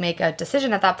has to make a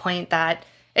decision at that point that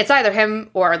it's either him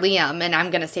or Liam, and I'm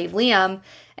going to save Liam.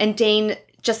 And Dane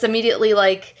just immediately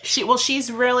like...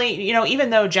 She's really, even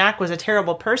though Jack was a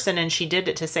terrible person and she did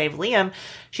it to save Liam,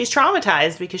 she's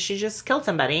traumatized because she just killed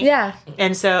somebody. Yeah.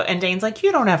 And Dane's like,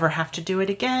 you don't ever have to do it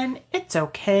again. It's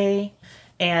okay.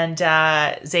 And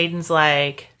Xaden's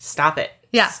like, stop it.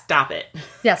 Yeah. Stop it.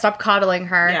 Yeah, stop coddling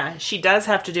her. Yeah, she does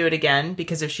have to do it again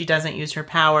because if she doesn't use her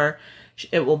power,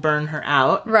 it will burn her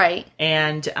out. Right.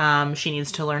 And she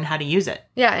needs to learn how to use it.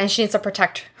 Yeah, and she needs to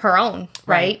protect her own,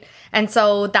 right? And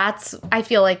so that's, I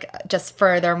feel like, just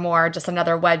furthermore, just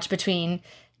another wedge between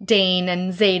Dane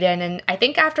and Xaden. And I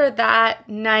think after that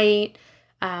night,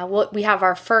 we have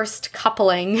our first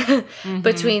coupling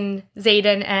between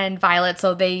Xaden and Violet.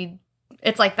 So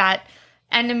it's like that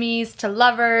enemies to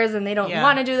lovers, and they don't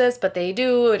want to do this, but they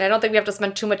do. And I don't think we have to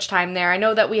spend too much time there. I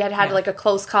know that we had like a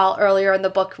close call earlier in the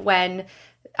book when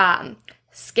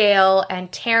Scale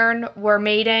and Taryn were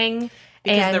mating.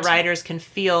 Because the writers can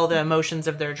feel the emotions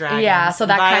of their dragons. Yeah, so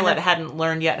that Violet hadn't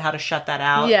learned yet how to shut that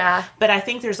out. Yeah. But I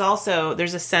think there's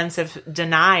a sense of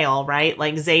denial, right?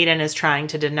 Like Xaden is trying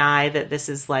to deny that this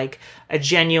is like a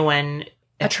genuine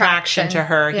attraction to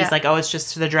her. He's like, oh, it's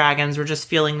just the dragons. We're just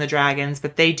feeling the dragons.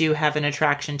 But they do have an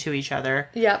attraction to each other.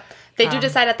 Yep. They do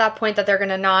decide at that point that they're going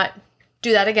to not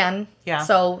do that again. Yeah.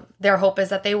 So their hope is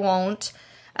that they won't.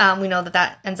 We know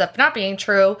that ends up not being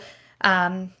true.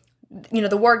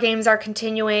 The war games are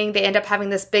continuing. They end up having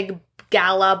this big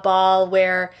gala ball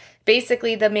where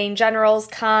basically the main generals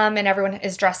come and everyone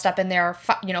is dressed up in their,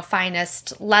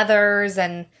 finest leathers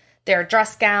and their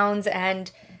dress gowns.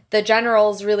 And the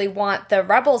generals really want the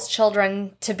rebels'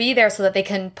 children to be there so that they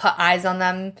can put eyes on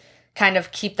them, kind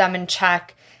of keep them in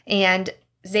check. And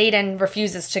Xaden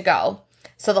refuses to go.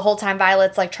 So the whole time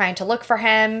Violet's like trying to look for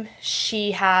him.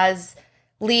 She has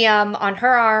Liam on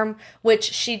her arm, which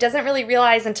she doesn't really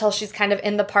realize until she's kind of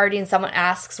in the party and someone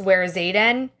asks, where is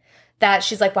Xaden? That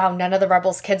she's like, wow, none of the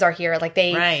rebels' kids are here. Like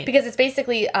because it's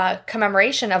basically a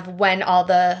commemoration of when all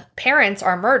the parents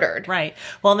are murdered. Right.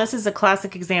 Well, this is a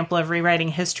classic example of rewriting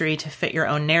history to fit your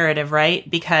own narrative, right?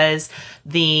 Because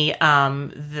the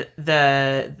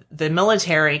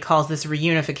military calls this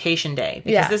reunification day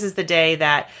because this is the day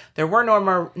that there were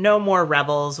no more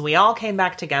rebels. We all came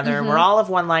back together. Mm-hmm. We're all of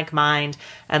one like mind.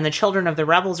 And the children of the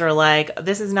rebels are like,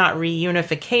 this is not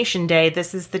reunification day.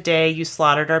 This is the day you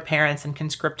slaughtered our parents and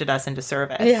conscripted us into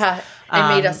service. Yeah,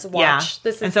 and made us watch. Yeah.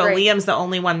 This is and so great. Liam's the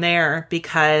only one there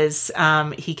because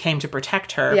he came to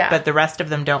protect her. Yeah. But the rest of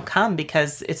them don't come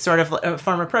because it's sort of a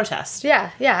form of protest.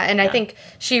 Yeah. And I think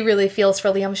she really feels for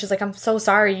Liam. She's like, I'm so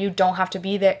sorry. You don't have to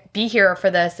be here for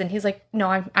this. And he's like,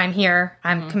 no, I'm here.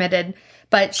 I'm committed.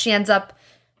 But she ends up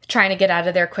trying to get out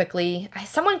of there quickly.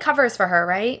 Someone covers for her,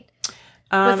 right?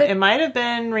 It might have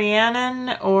been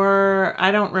Rhiannon, or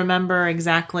I don't remember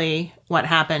exactly what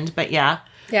happened, but yeah.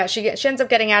 Yeah, she ends up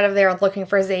getting out of there looking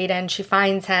for Xaden. She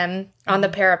finds him on the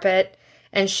parapet,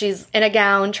 and she's in a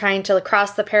gown trying to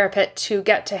cross the parapet to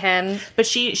get to him. But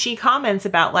she comments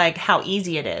about like how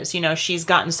easy it is. She's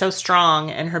gotten so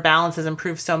strong and her balance has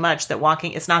improved so much that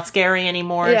walking, it's not scary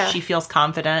anymore. Yeah. She feels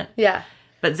confident. Yeah.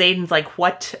 But Xaden's like,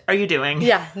 what are you doing?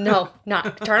 Yeah, no,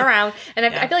 not. Turn around. And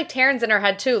I feel like Taryn's in her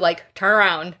head, too. Like, turn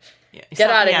around. Get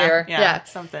out of here. Yeah,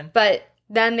 something. But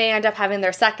then they end up having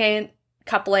their second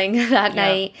coupling that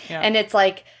night. Yeah. And it's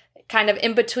like kind of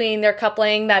in between their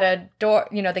coupling that a door,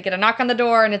 they get a knock on the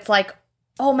door. And it's like,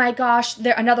 oh, my gosh,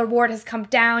 another ward has come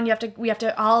down.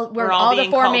 We're all the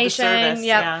formation.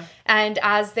 Yeah. And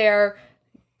as they're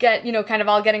kind of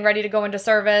all getting ready to go into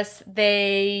service,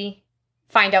 they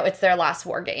find out it's their last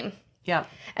war game. Yeah.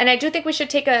 And I do think we should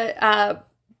take a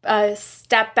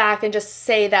step back and just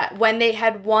say that when they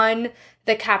had won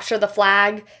the capture the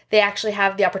flag, they actually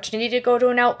have the opportunity to go to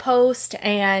an outpost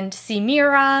and see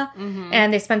Mira. Mm-hmm.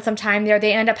 And they spend some time there.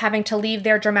 They end up having to leave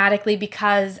there dramatically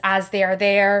because as they are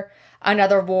there,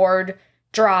 another ward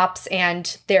drops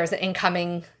and there's an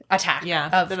incoming attack.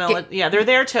 Yeah, they're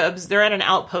there they're at an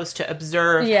outpost to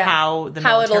observe how the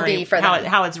military, it'll be for them.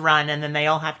 How it's run, and then they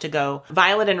all have to go.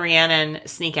 Violet and Rhiannon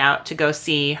sneak out to go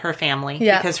see her family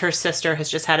because her sister has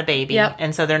just had a baby,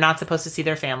 and so they're not supposed to see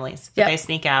their families. But they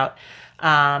sneak out,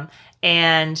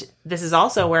 and this is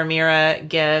also where Mira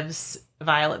gives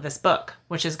Violet this book,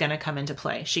 which is going to come into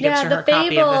play. She gives her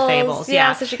copy of the fables.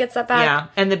 Yeah, so she gets that back. Yeah.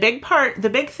 And the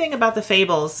big thing about the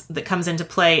fables that comes into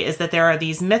play is that there are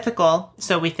these mythical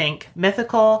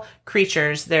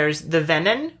creatures. There's the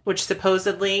Venin, which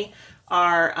supposedly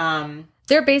are...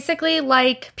 they're basically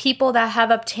like people that have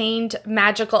obtained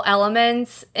magical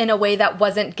elements in a way that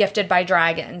wasn't gifted by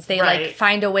dragons. They like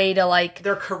find a way to like...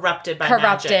 They're corrupted by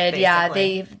magic, basically. Yeah.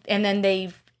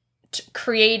 They've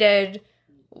created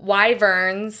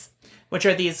wyverns which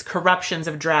are these corruptions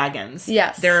of dragons.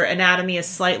 Yes. Their anatomy is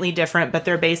slightly different, but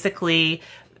they're basically,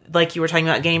 like you were talking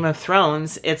about Game of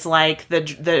Thrones, it's like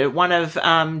the one of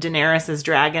Daenerys's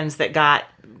dragons that got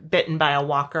bitten by a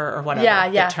walker or whatever.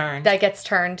 That gets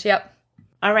turned. Yep.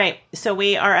 All right, so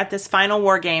we are at this final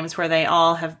war games where they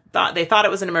all thought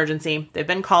it was an emergency. They've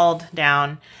been called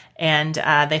down, and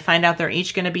they find out they're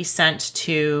each going to be sent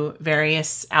to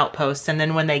various outposts. And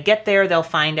then when they get there, they'll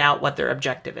find out what their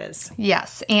objective is.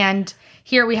 Yes, and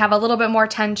here we have a little bit more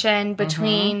tension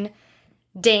between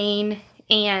Dane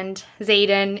and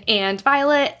Xaden and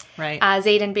Violet. Right.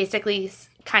 Xaden basically,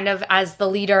 kind of as the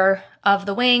leader of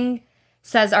the wing,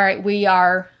 says, all right,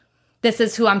 this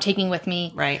is who I'm taking with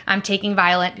me. Right. I'm taking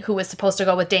Violet, who was supposed to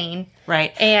go with Dane.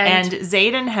 Right. And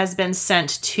Xaden has been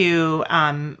sent to,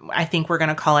 I think we're going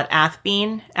to call it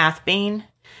Athbane.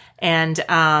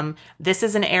 And this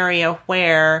is an area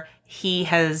where he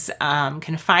has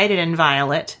confided in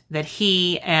Violet that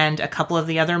he and a couple of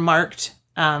the other marked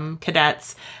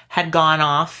cadets had gone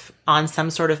off on some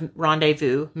sort of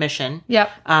rendezvous mission.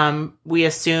 Yep. We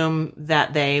assume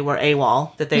that they were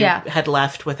AWOL, that they had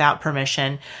left without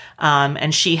permission,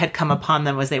 and she had come upon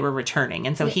them as they were returning.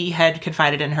 And so he had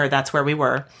confided in her, that's where we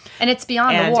were. And it's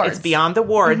beyond the wards. It's beyond the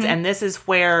wards, and this is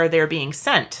where they're being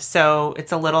sent. So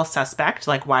it's a little suspect,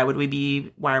 like why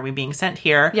are we being sent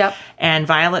here? Yep. And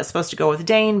Violet's supposed to go with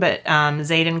Dane, but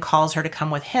Xaden calls her to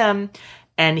come with him,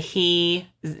 and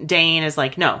Dane is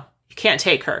like, no. You can't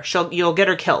take her. You'll get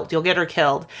her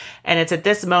killed. And it's at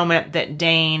this moment that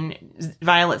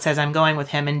Violet says, I'm going with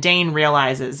him. And Dane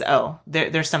realizes,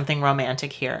 there's something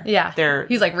romantic here. Yeah.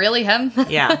 He's like, really, him?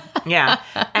 Yeah.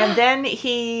 And then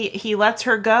he lets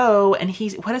her go. And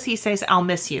what does he say? I'll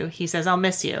miss you. He says, I'll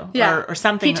miss you. Yeah. Or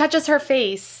something. He touches her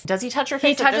face. Does he touch her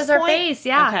face? He touches her face.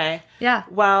 Yeah. Okay. Yeah.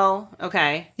 Well,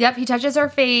 okay. Yep. He touches her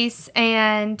face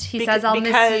and he says, I'll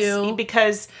miss you.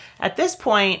 Because at this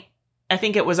point, I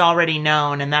think it was already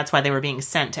known, and that's why they were being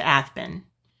sent to Athbane.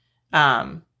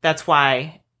 That's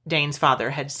why Dane's father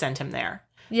had sent him there.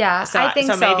 Yeah, I think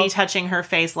so. So maybe touching her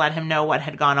face let him know what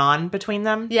had gone on between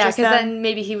them. Yeah, because then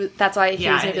maybe that's why he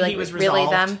was maybe like, really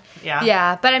them. Yeah.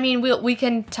 Yeah, but I mean, we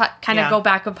can kind of go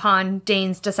back upon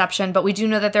Dane's deception, but we do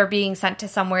know that they're being sent to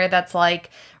somewhere that's like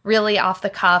really off the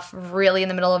cuff, really in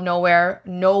the middle of nowhere,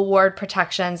 no ward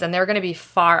protections, and they're going to be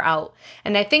far out.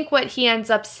 And I think what he ends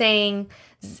up saying,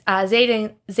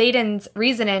 Xaden's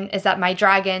reasoning is that my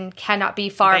dragon cannot be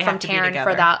far from Taryn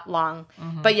for that long.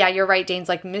 Mm-hmm. But yeah, you're right. Dane's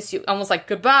like, miss you, almost like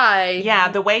goodbye. Yeah,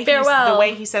 the way farewell.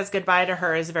 He says goodbye to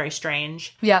her is very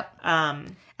strange. Yep.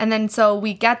 And then so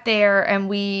we get there, and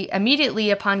we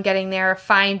immediately, upon getting there,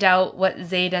 find out what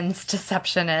Xaden's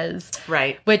deception is.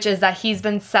 Right. Which is that he's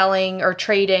been selling or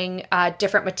trading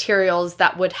different materials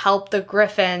that would help the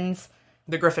Griffins.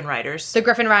 The Griffin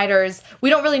Riders. We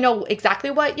don't really know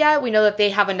exactly what yet. We know that they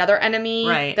have another enemy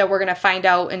that we're going to find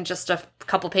out in just a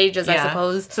couple pages, I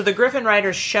suppose. So the Griffin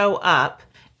Riders show up,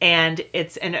 and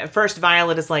at first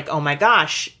Violet is like, oh my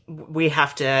gosh, we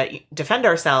have to defend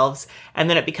ourselves. And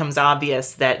then it becomes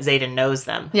obvious that Xaden knows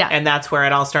them. Yeah. And that's where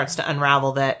it all starts to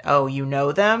unravel that, you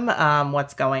know them?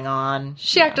 What's going on?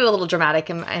 She acted a little dramatic,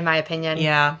 in my opinion.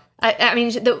 Yeah. I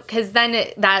mean, because then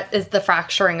that is the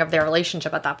fracturing of their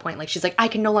relationship at that point. Like, she's like, I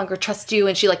can no longer trust you.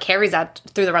 And she, like, carries that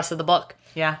through the rest of the book.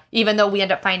 Yeah. Even though we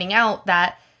end up finding out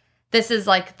that this is,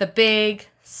 like, the big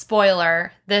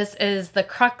spoiler. This is the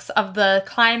crux of the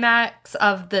climax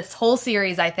of this whole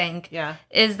series, I think. Yeah.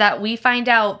 Is that we find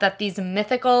out that these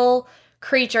mythical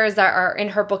creatures that are in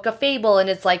her book of fable, and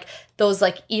it's like those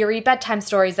like eerie bedtime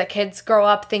stories that kids grow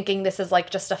up thinking this is like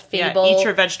just a fable. Yeah, eat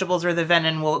your vegetables or the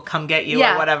venom will come get you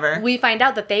or whatever. We find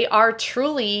out that they are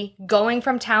truly going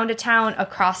from town to town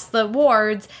across the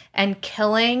wards and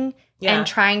killing and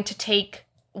trying to take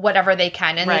whatever they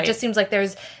can. And it just seems like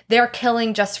they're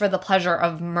killing just for the pleasure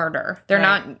of murder. They're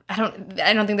not, I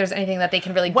don't think there's anything that they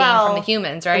can really gain from the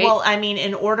humans, right? Well, I mean,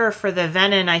 in order for the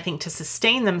venom, I think, to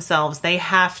sustain themselves,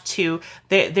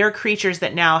 they're creatures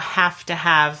that now have to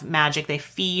have magic. They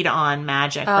feed on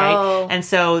magic, right? And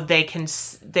so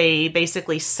they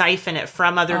basically siphon it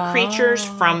from other creatures,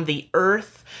 from the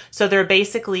earth. So they're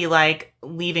basically like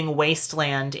leaving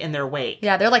wasteland in their wake.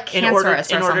 Yeah, they're like cancerous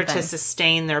in order to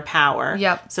sustain their power.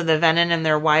 Yep. So the venom and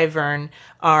their wyvern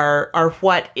are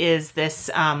what is this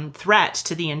threat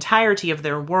to the entirety of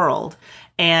their world.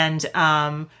 And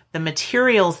the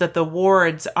materials that the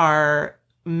wards are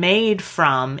made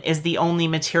from is the only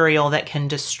material that can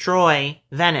destroy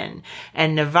venin.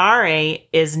 And Navarre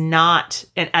is not,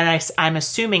 I'm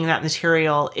assuming that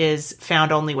material is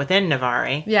found only within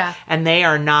Navarre. Yeah. And they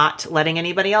are not letting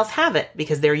anybody else have it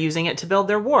because they're using it to build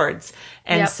their wards.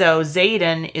 And so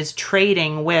Xaden is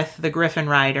trading with the Griffin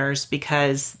Riders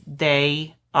because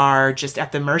they are just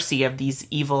at the mercy of these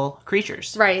evil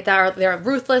creatures. Right. They're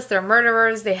ruthless. They're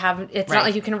murderers. It's not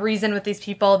like you can reason with these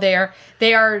people. They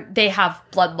have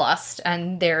bloodlust,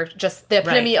 and they're just the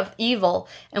epitome of evil.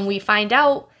 And we find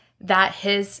out that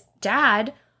his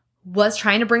dad was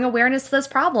trying to bring awareness to this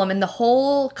problem. And the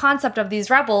whole concept of these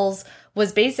rebels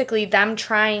was basically them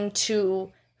trying to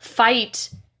fight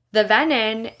the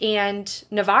venin, and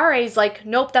Navarre's like,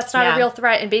 nope, that's not a real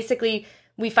threat. And basically,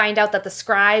 we find out that the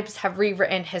scribes have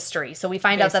rewritten history. So we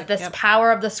find out that this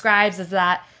power of the scribes is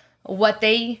that what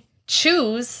they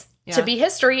choose to be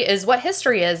history is what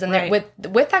history is. And that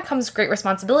with that comes great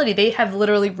responsibility. They have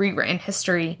literally rewritten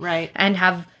history and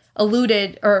have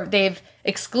they've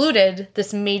excluded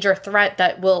this major threat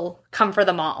that will come for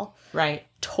them all. Right.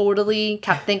 Totally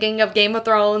kept thinking of Game of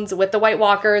Thrones with the White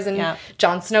Walkers, and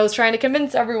Jon Snow's trying to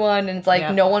convince everyone. And it's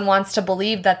like, no one wants to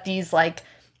believe that these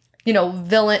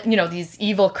these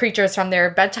evil creatures from their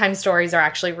bedtime stories are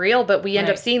actually real, but we end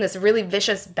up seeing this really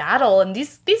vicious battle, and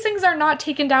these things are not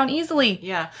taken down easily.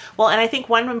 Yeah. Well, and I think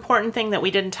one important thing that we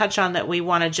didn't touch on that we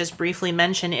want to just briefly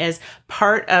mention is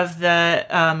part of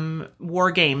the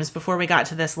war games before we got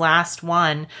to this last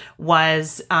one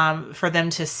was for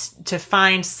them to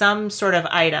find some sort of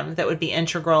item that would be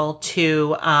integral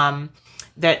to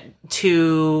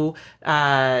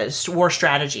war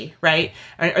strategy, right?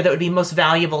 Or that would be most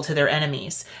valuable to their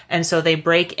enemies. And so they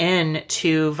break in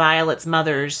to Violet's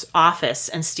mother's office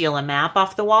and steal a map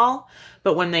off the wall.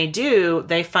 But when they do,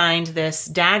 they find this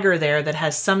dagger there that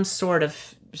has some sort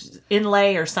of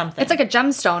inlay or something. It's like a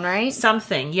gemstone, right?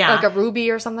 Something, yeah. Like a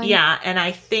ruby or something? Yeah, and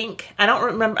I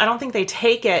don't think they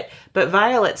take it, but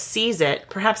Violet sees it.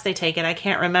 Perhaps they take it, I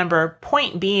can't remember.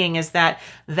 Point being is that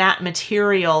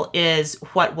material is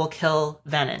what will kill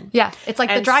venin. Yeah, it's like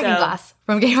the dragon glass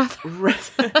from Game of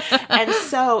Thrones. And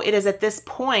so it is at this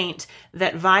point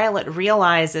that Violet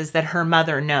realizes that her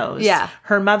mother knows. Yeah.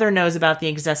 Her mother knows about the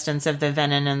existence of the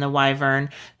venin and the wyvern,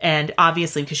 and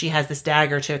obviously because she has this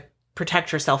dagger to protect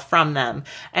herself from them.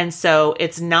 And so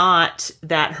it's not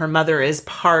that her mother is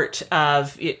part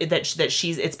of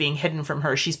it's being hidden from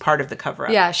her. She's part of the cover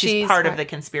up. Yeah, she's part of the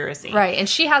conspiracy. Right. And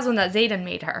she has one that Xaden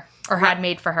made her or had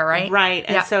made for her, right? Right.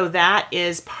 And so that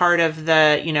is part of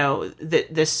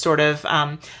this sort of,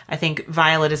 I think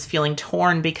Violet is feeling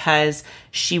torn because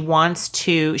she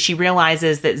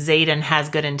realizes that Xaden has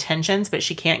good intentions, but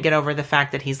she can't get over the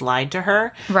fact that he's lied to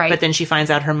her. Right. But then she finds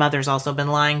out her mother's also been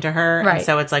lying to her. Right. And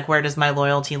so it's like, where does my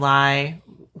loyalty lie?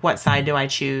 What side do I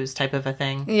choose? Type of a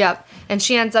thing. Yep. And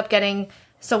she ends up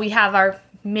so we have our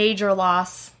major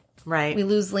loss. Right. We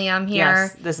lose Liam here.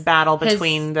 Yes, this battle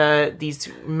between these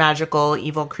magical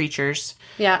evil creatures.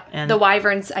 Yeah. And the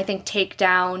wyverns, I think, take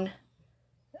down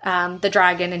the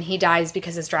dragon, and he dies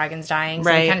because his dragon's dying.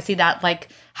 So we kind of see that, like,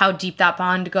 how deep that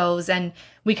bond goes. And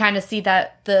we kind of see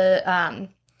that the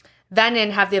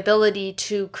venin have the ability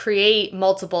to create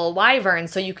multiple wyverns,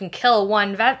 so you can kill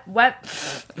one venin.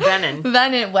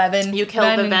 You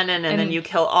kill the venin, and then you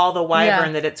kill all the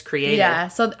wyvern that it's created. Yeah,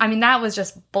 so, I mean, that was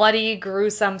just bloody,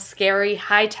 gruesome, scary,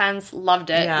 high tense. Loved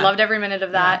it. Yeah. Loved every minute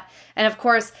of that. Yeah. And, of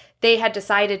course, they had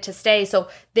decided to stay, so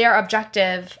their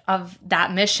objective of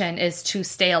that mission is to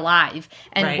stay alive.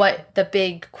 And what the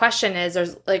big question is, or,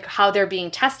 like, how they're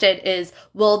being tested is,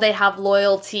 will they have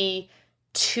loyalty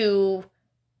to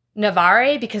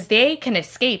Navarre, because they can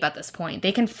escape at this point.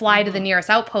 They can fly to the nearest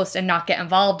outpost and not get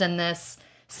involved in this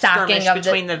sacking of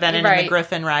between the venin and the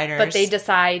Griffin Riders. But they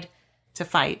decide to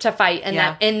fight. And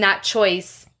that in that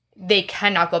choice, they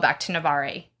cannot go back to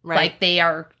Navarre. Right. Like, they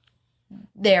are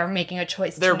making a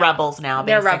choice. They're rebels now,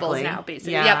 basically. They're rebels now,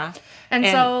 basically. Yeah. Yep.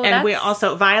 And we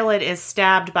also, Violet is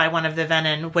stabbed by one of the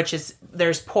venin, which is,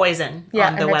 there's poison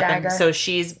on the weapon. Dagger. So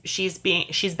she's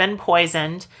been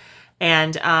poisoned.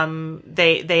 And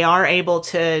they are able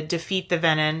to defeat the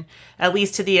venin, at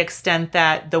least to the extent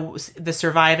that the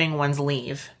surviving ones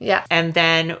leave. Yeah. And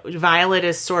then Violet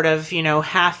is sort of,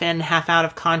 half in, half out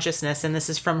of consciousness, and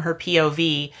this is from her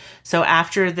POV. So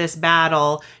after this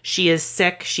battle, she is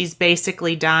sick. She's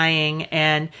basically dying,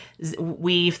 and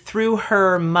we, through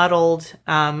her muddled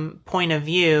point of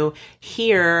view,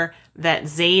 hear that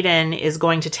Xaden is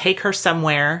going to take her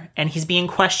somewhere, and he's being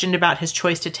questioned about his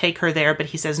choice to take her there, but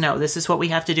he says, no, this is what we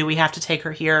have to do. We have to take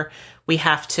her here.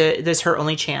 This is her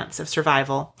only chance of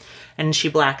survival. And she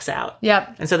blacks out.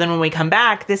 Yep. And so then when we come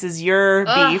back, this is your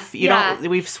beef.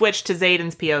 We've switched to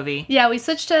Xaden's POV. Yeah, we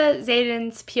switched to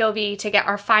Xaden's POV to get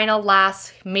our final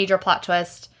last major plot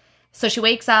twist. So she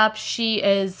wakes up. She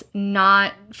is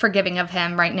not forgiving of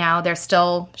him right now.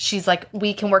 She's like,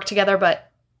 we can work together, but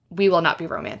we will not be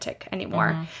romantic anymore.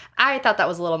 Mm-hmm. I thought that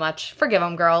was a little much. Forgive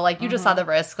him, girl. Like, you just saw the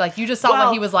risk. Like, you just saw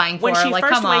what he was lying for. When she like,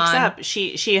 first come wakes on. up,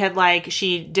 she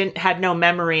had no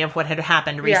memory of what had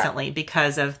happened recently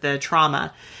because of the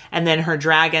trauma. And then her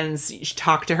dragons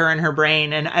talk to her in her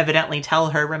brain and evidently tell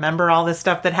her, remember all this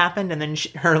stuff that happened? And then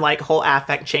her like whole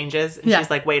affect changes. And she's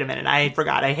like, wait a minute, I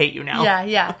forgot. I hate you now.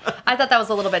 Yeah. I thought that was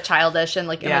a little bit childish and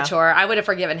like immature. I would have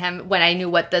forgiven him when I knew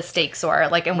what the stakes were,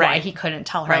 like, and why he couldn't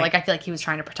tell her. Like, I feel like he was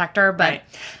trying to protect her, but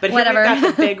whatever. Here we've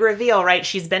got the big reveal, right?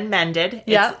 She's been mended.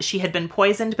 She had been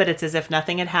poisoned, but it's as if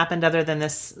nothing had happened other than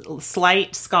this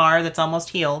slight scar that's almost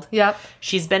healed. Yep.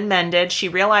 She's been mended. She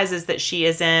realizes that she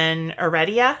is in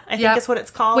Eredia, I think is what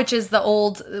it's called. Which is the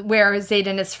old, where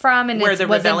Xaden is from, and where it the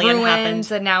was in rebellion ruins,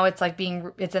 happened. and now it's like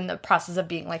it's in the process of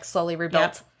being like slowly rebuilt.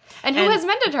 Yep. And who has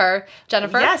mended her?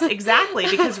 Jennifer? Yes, exactly.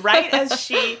 Because right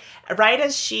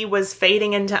as she was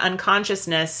fading into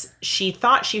unconsciousness, she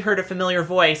thought she heard a familiar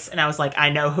voice, and I was like, I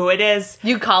know who it is.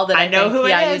 You called it. I know who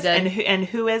it is. You did. And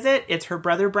who is it? It's her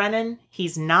brother Brennan.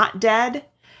 He's not dead,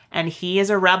 and he is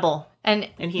a rebel. And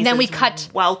he then says, we cut.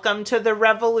 Welcome to the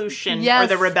revolution, or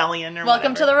the rebellion, or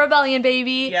welcome whatever. to the rebellion,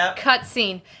 baby. Yep. Cut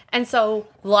scene. And so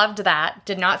loved that.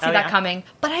 Did not see that coming.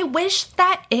 But I wish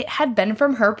that it had been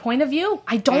from her point of view.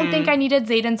 I don't think I needed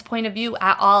Xaden's point of view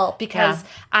at all, because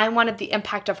I wanted the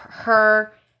impact of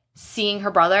her seeing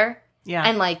her brother. Yeah.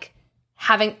 And like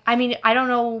having, I mean, I don't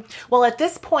know. Well, at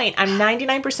this point, I'm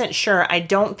 99% sure I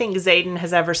don't think Xaden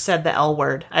has ever said the L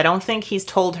word. I don't think he's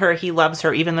told her he loves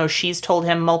her, even though she's told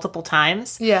him multiple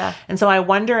times. Yeah. And so I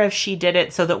wonder if she did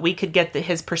it so that we could get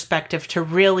his perspective to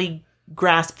really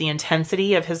grasp the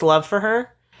intensity of his love for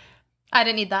her. I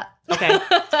didn't need that. Okay.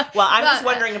 Well, I'm just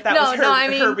wondering if that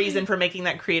was her reason for making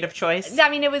that creative choice. I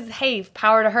mean, it was, hey,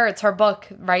 power to her. It's her book,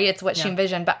 right? It's what she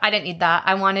envisioned. But I didn't need that.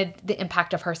 I wanted the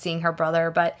impact of her seeing her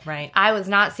brother. But I was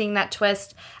not seeing that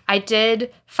twist. I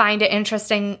did find it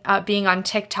interesting being on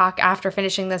TikTok after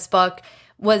finishing this book,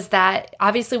 was that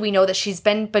obviously we know that she's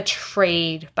been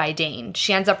betrayed by Dane.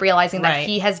 She ends up realizing that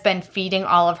he has been feeding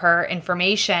all of her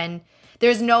information.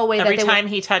 There's no way every time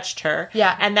he touched her.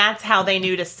 Yeah. And that's how they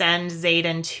knew to send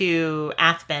Xaden to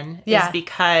Athben, is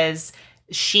because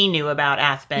she knew about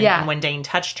Athben. Yeah. And when Dane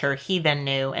touched her, he then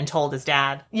knew and told his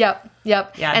dad. Yep. Yeah,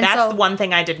 and that's the one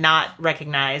thing I did not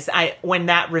recognize. When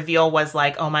that reveal was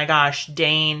like, oh my gosh,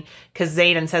 Dane, because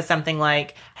Xaden says something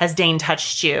like, has Dane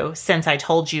touched you since I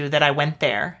told you that I went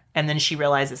there? And then she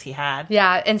realizes he had.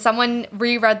 Yeah, and someone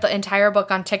reread the entire book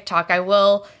on TikTok.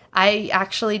 I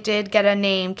actually did get a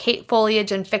name, Kate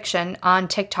Foliage and Fiction, on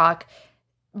TikTok,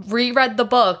 reread the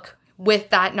book with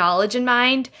that knowledge in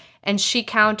mind, and she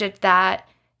counted that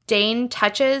Dane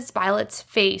touches Violet's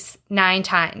face 9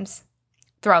 times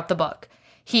throughout the book.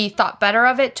 He thought better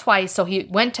of it twice, so he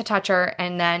went to touch her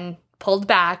and then pulled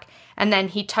back, and then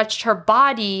he touched her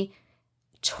body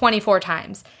 24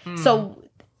 times. So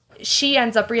she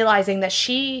ends up realizing that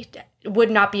she would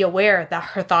not be aware that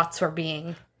her thoughts were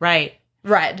being read.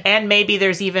 And maybe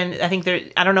there's even,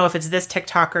 I don't know if it's this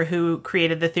TikToker who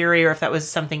created the theory or if that was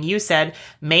something you said.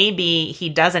 Maybe he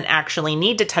doesn't actually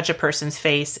need to touch a person's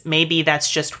face. Maybe that's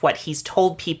just what he's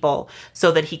told people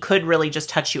so that he could really just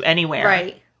touch you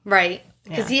anywhere. Right.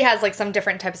 Because he has like some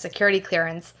different type of security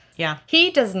clearance. Yeah. He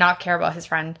does not care about his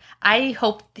friend. I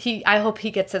hope he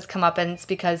gets his comeuppance,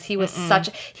 because he was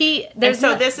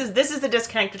this is the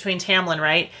disconnect between Tamlin,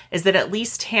 right? Is that at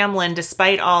least Tamlin,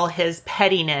 despite all his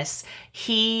pettiness,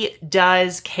 he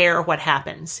does care what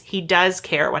happens. He does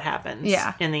care what happens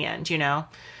in the end, you know?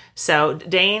 So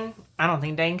Dane, I don't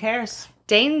think Dane cares.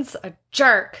 Dane's a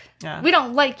jerk. Yeah. We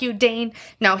don't like you, Dane.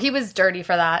 No, he was dirty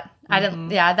for that. I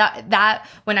didn't. Yeah, that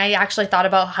when I actually thought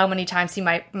about how many times he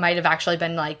might have actually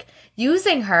been like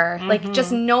using her, like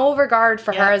just no regard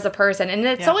for her as a person, and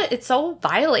it's so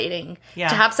violating to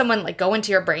have someone like go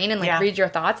into your brain and like read your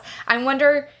thoughts. I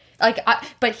wonder,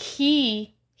 but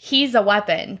he's a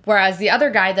weapon, whereas the other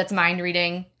guy that's mind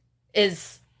reading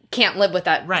can't live with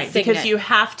that, right? Signet. Because you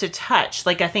have to touch.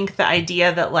 Like, I think the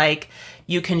idea that like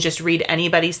you can just read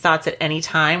anybody's thoughts at any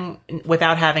time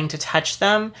without having to touch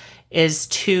them it's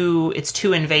too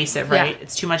invasive, right? Yeah.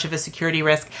 It's too much of a security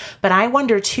risk. But I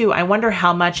wonder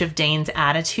how much of Dane's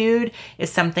attitude is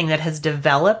something that has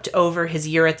developed over his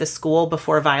year at the school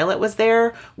before Violet was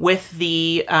there with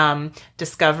the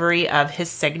discovery of his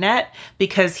signet,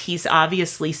 because he's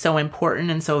obviously so important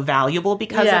and so valuable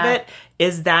because of it.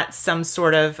 Is that some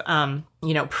sort of,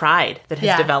 pride that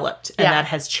has developed and that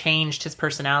has changed his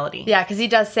personality? Yeah, because he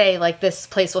does say, like, this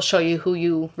place will show you who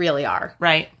you really are.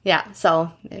 Right. Yeah,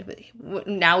 so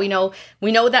now we know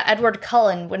that Edward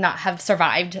Cullen would not have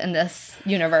survived in this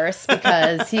universe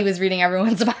because he was reading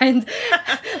everyone's minds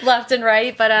left and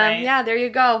right. But yeah, there you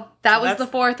go. That was the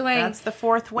fourth wing. That's the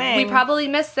fourth wing. We probably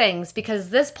missed things because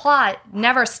this plot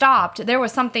never stopped. There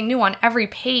was something new on every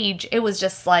page. It was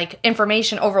just like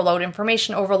information overload.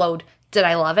 Did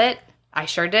I love it? I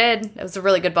sure did. It was a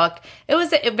really good book. It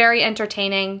was very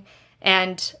entertaining,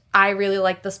 and I really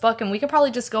liked this book, and we could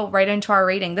probably just go right into our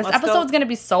rating. This episode's going to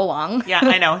be so long. Yeah,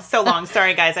 I know. So long.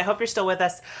 Sorry, guys. I hope you're still with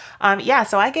us.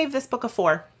 So I gave this book a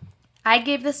 4. I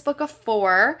gave this book a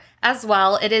 4 as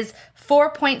well. It is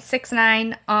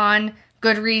 4.69 on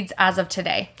Goodreads as of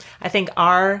today. I think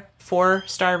our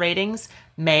 4-star ratings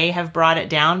may have brought it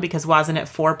down, because wasn't it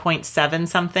 4.7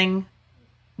 something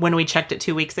when we checked it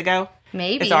 2 weeks ago?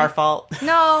 Maybe. It's our fault.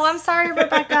 No, I'm sorry,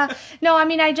 Rebecca. No, I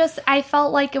mean, I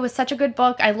felt like it was such a good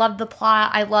book. I loved the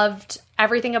plot. I loved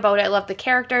everything about it. I loved the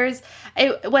characters.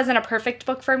 It wasn't a perfect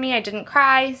book for me. I didn't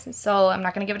cry, so I'm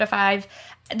not going to give it a 5.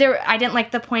 I didn't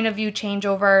like the point of view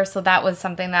changeover, so that was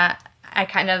something that it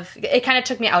kind of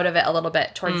took me out of it a little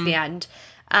bit towards the end.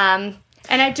 And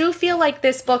I do feel like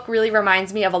this book really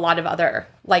reminds me of a lot of other,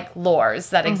 like, lores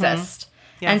that exist.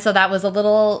 Yeah. And so that was a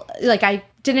little, like, I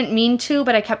didn't mean to,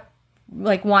 but I kept,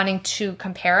 like, wanting to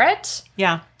compare it.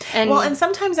 Yeah. And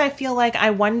sometimes I feel like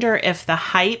I wonder if the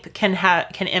hype can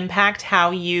impact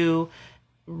how you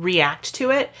react to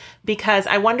it, because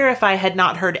I wonder if I had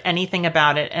not heard anything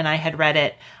about it and I had read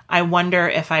it, I wonder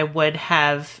if I would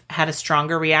have had a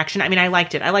stronger reaction. I mean, I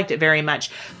liked it very much.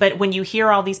 But when you hear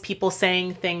all these people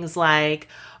saying things like,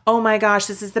 oh my gosh,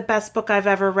 this is the best book I've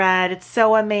ever read. It's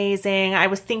so amazing. I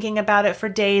was thinking about it for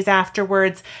days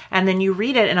afterwards. And then you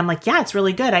read it and I'm like, yeah, it's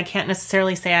really good. I can't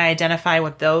necessarily say I identify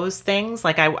with those things.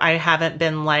 Like I haven't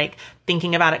been like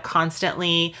thinking about it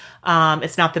constantly.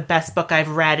 It's not the best book I've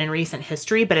read in recent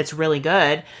history, but it's really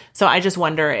good. So I just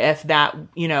wonder if that,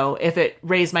 if it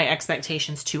raised my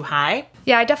expectations too high.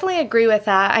 Yeah, I definitely agree with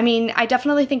that. I mean, I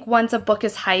definitely think once a book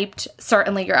is hyped,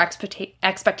 certainly your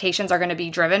expectations are going to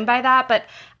be driven by that. But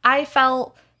I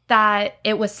felt that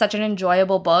it was such an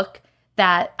enjoyable book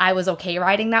that I was okay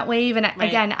riding that wave. And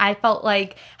again, I felt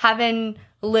like having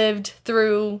lived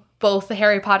through both the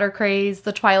Harry Potter craze,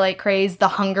 the Twilight craze, the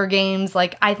Hunger Games,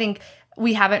 like I think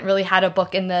we haven't really had a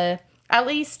book in the, at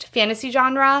least fantasy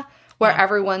genre, where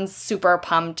everyone's super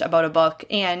pumped about a book.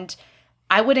 And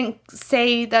I wouldn't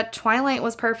say that Twilight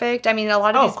was perfect. I mean, a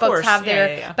lot of these books have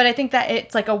but I think that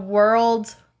it's like a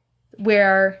world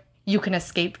where you can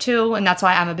escape to, and that's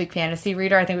why I'm a big fantasy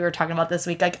reader. I think we were talking about this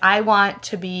week. Like, I want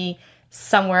to be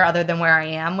somewhere other than where I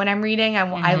am when I'm reading.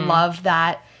 I love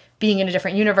that, being in a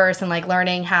different universe and like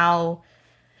learning how,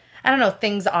 I don't know,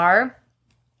 things are,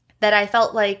 that I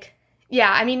felt like,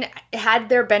 yeah, I mean, had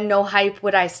there been no hype,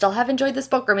 would I still have enjoyed this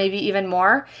book, or maybe even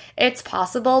more? It's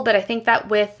possible, but I think that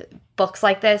with books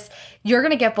like this, you're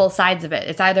going to get both sides of it.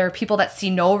 It's either people that see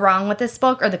no wrong with this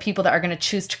book, or the people that are going to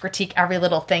choose to critique every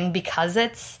little thing because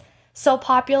it's so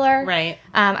popular. Right.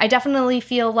 I definitely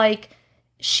feel like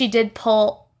she did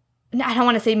pull, I don't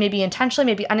want to say maybe intentionally,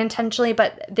 maybe unintentionally,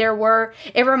 but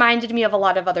it reminded me of a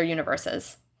lot of other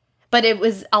universes. But it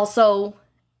was also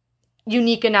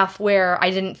unique enough where I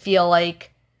didn't feel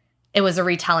like it was a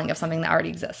retelling of something that already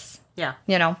exists. Yeah.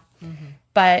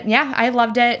 But yeah, I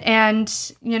loved it. And,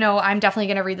 I'm definitely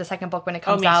going to read the second book when it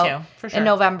comes out too, for sure. in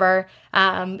November.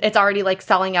 It's already like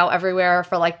selling out everywhere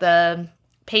for like the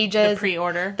pages.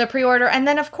 The pre-order. And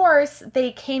then, of course,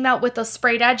 they came out with those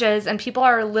sprayed edges, and people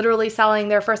are literally selling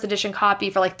their first edition copy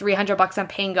for like $300 on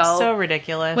Pango. So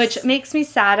ridiculous. Which makes me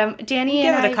sad. Danny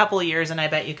Give it a couple of years, and I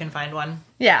bet you can find one.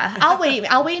 Yeah, I'll wait.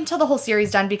 I'll wait until the whole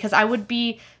series done, because I would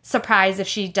be surprised if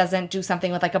she doesn't do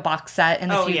something with like a box set in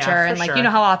the future. Yeah, and like, sure. you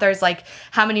know how authors, like,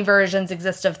 how many versions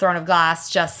exist of Throne of Glass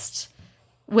just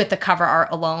with the cover art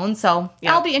alone. So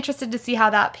I'll be interested to see how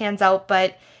that pans out.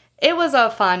 But it was a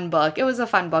fun book.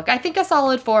 I think a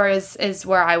solid 4 is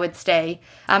where I would stay.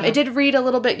 It did read a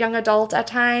little bit young adult at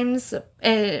times,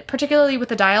 particularly with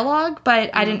the dialogue,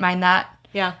 but I didn't mind that.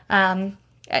 Yeah. And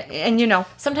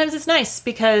sometimes it's nice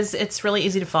because it's really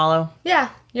easy to follow. Yeah.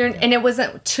 And it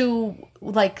wasn't too,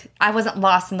 like, I wasn't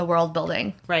lost in the world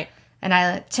building. Right.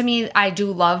 And to me, I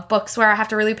do love books where I have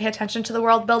to really pay attention to the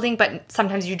world building, but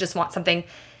sometimes you just want something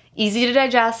easy to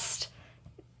digest,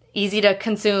 easy to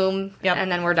consume,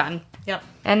 and then we're done. Yep.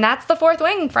 And that's The Fourth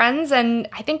Wing, friends. And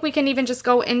I think we can even just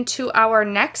go into our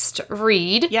next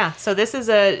read. Yeah, so this is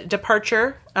a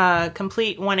departure,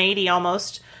 complete 180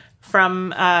 almost,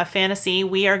 from fantasy.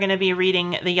 We are going to be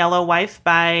reading The Yellow Wife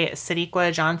by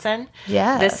Sadiqa Johnson.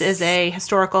 Yes. This is a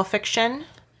historical fiction.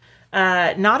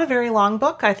 Not a very long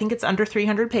book. I think it's under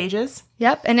 300 pages.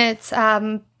 Yep, and it's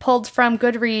pulled from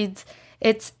Goodreads.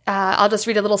 It's, I'll just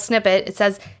read a little snippet. It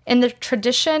says, in the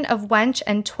tradition of Wench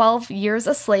and 12 Years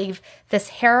a Slave, this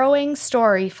harrowing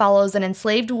story follows an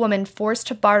enslaved woman forced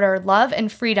to barter love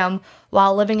and freedom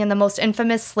while living in the most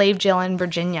infamous slave jail in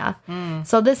Virginia.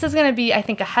 So this is going to be, I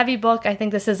think, a heavy book. I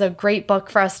think this is a great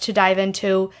book for us to dive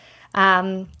into.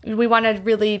 We want to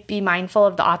really be mindful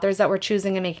of the authors that we're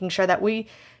choosing and making sure that we,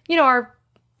 are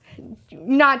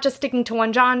not just sticking to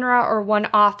one genre or one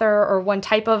author or one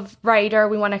type of writer.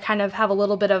 We want to kind of have a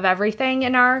little bit of everything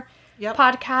in our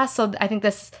podcast. So I think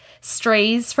this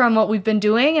strays from what we've been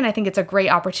doing, and I think it's a great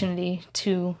opportunity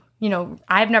to,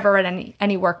 I've never read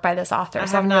any work by this author,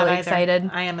 so I'm really excited.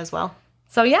 I am as well.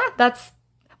 So yeah,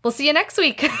 we'll see you next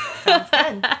week. Sounds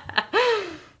good.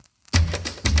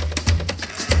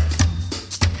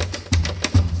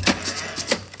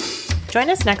 Join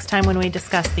us next time when we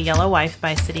discuss The Yellow Wife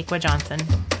by Sadiqa Johnson.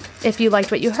 If you liked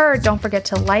what you heard, don't forget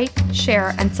to like,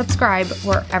 share, and subscribe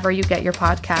wherever you get your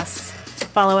podcasts.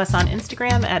 Follow us on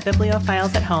Instagram at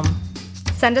Bibliophiles at Home.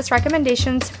 Send us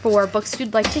recommendations for books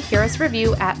you'd like to hear us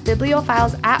review at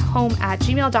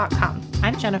bibliophilesat@home@gmail.com.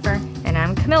 I'm Jennifer. And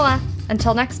I'm Camilla.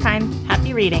 Until next time,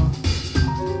 happy reading.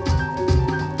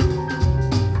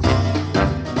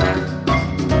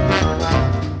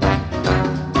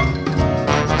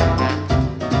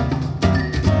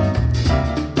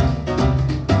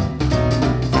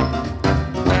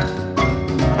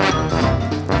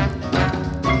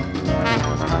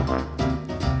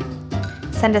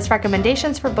 Send us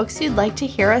recommendations for books you'd like to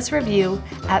hear us review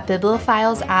at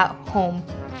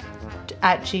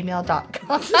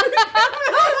bibliophilesat@home@gmail.com. We've done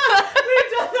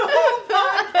the whole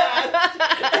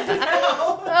podcast.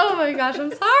 Oh my gosh,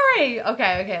 I'm sorry.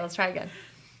 Okay, let's try again.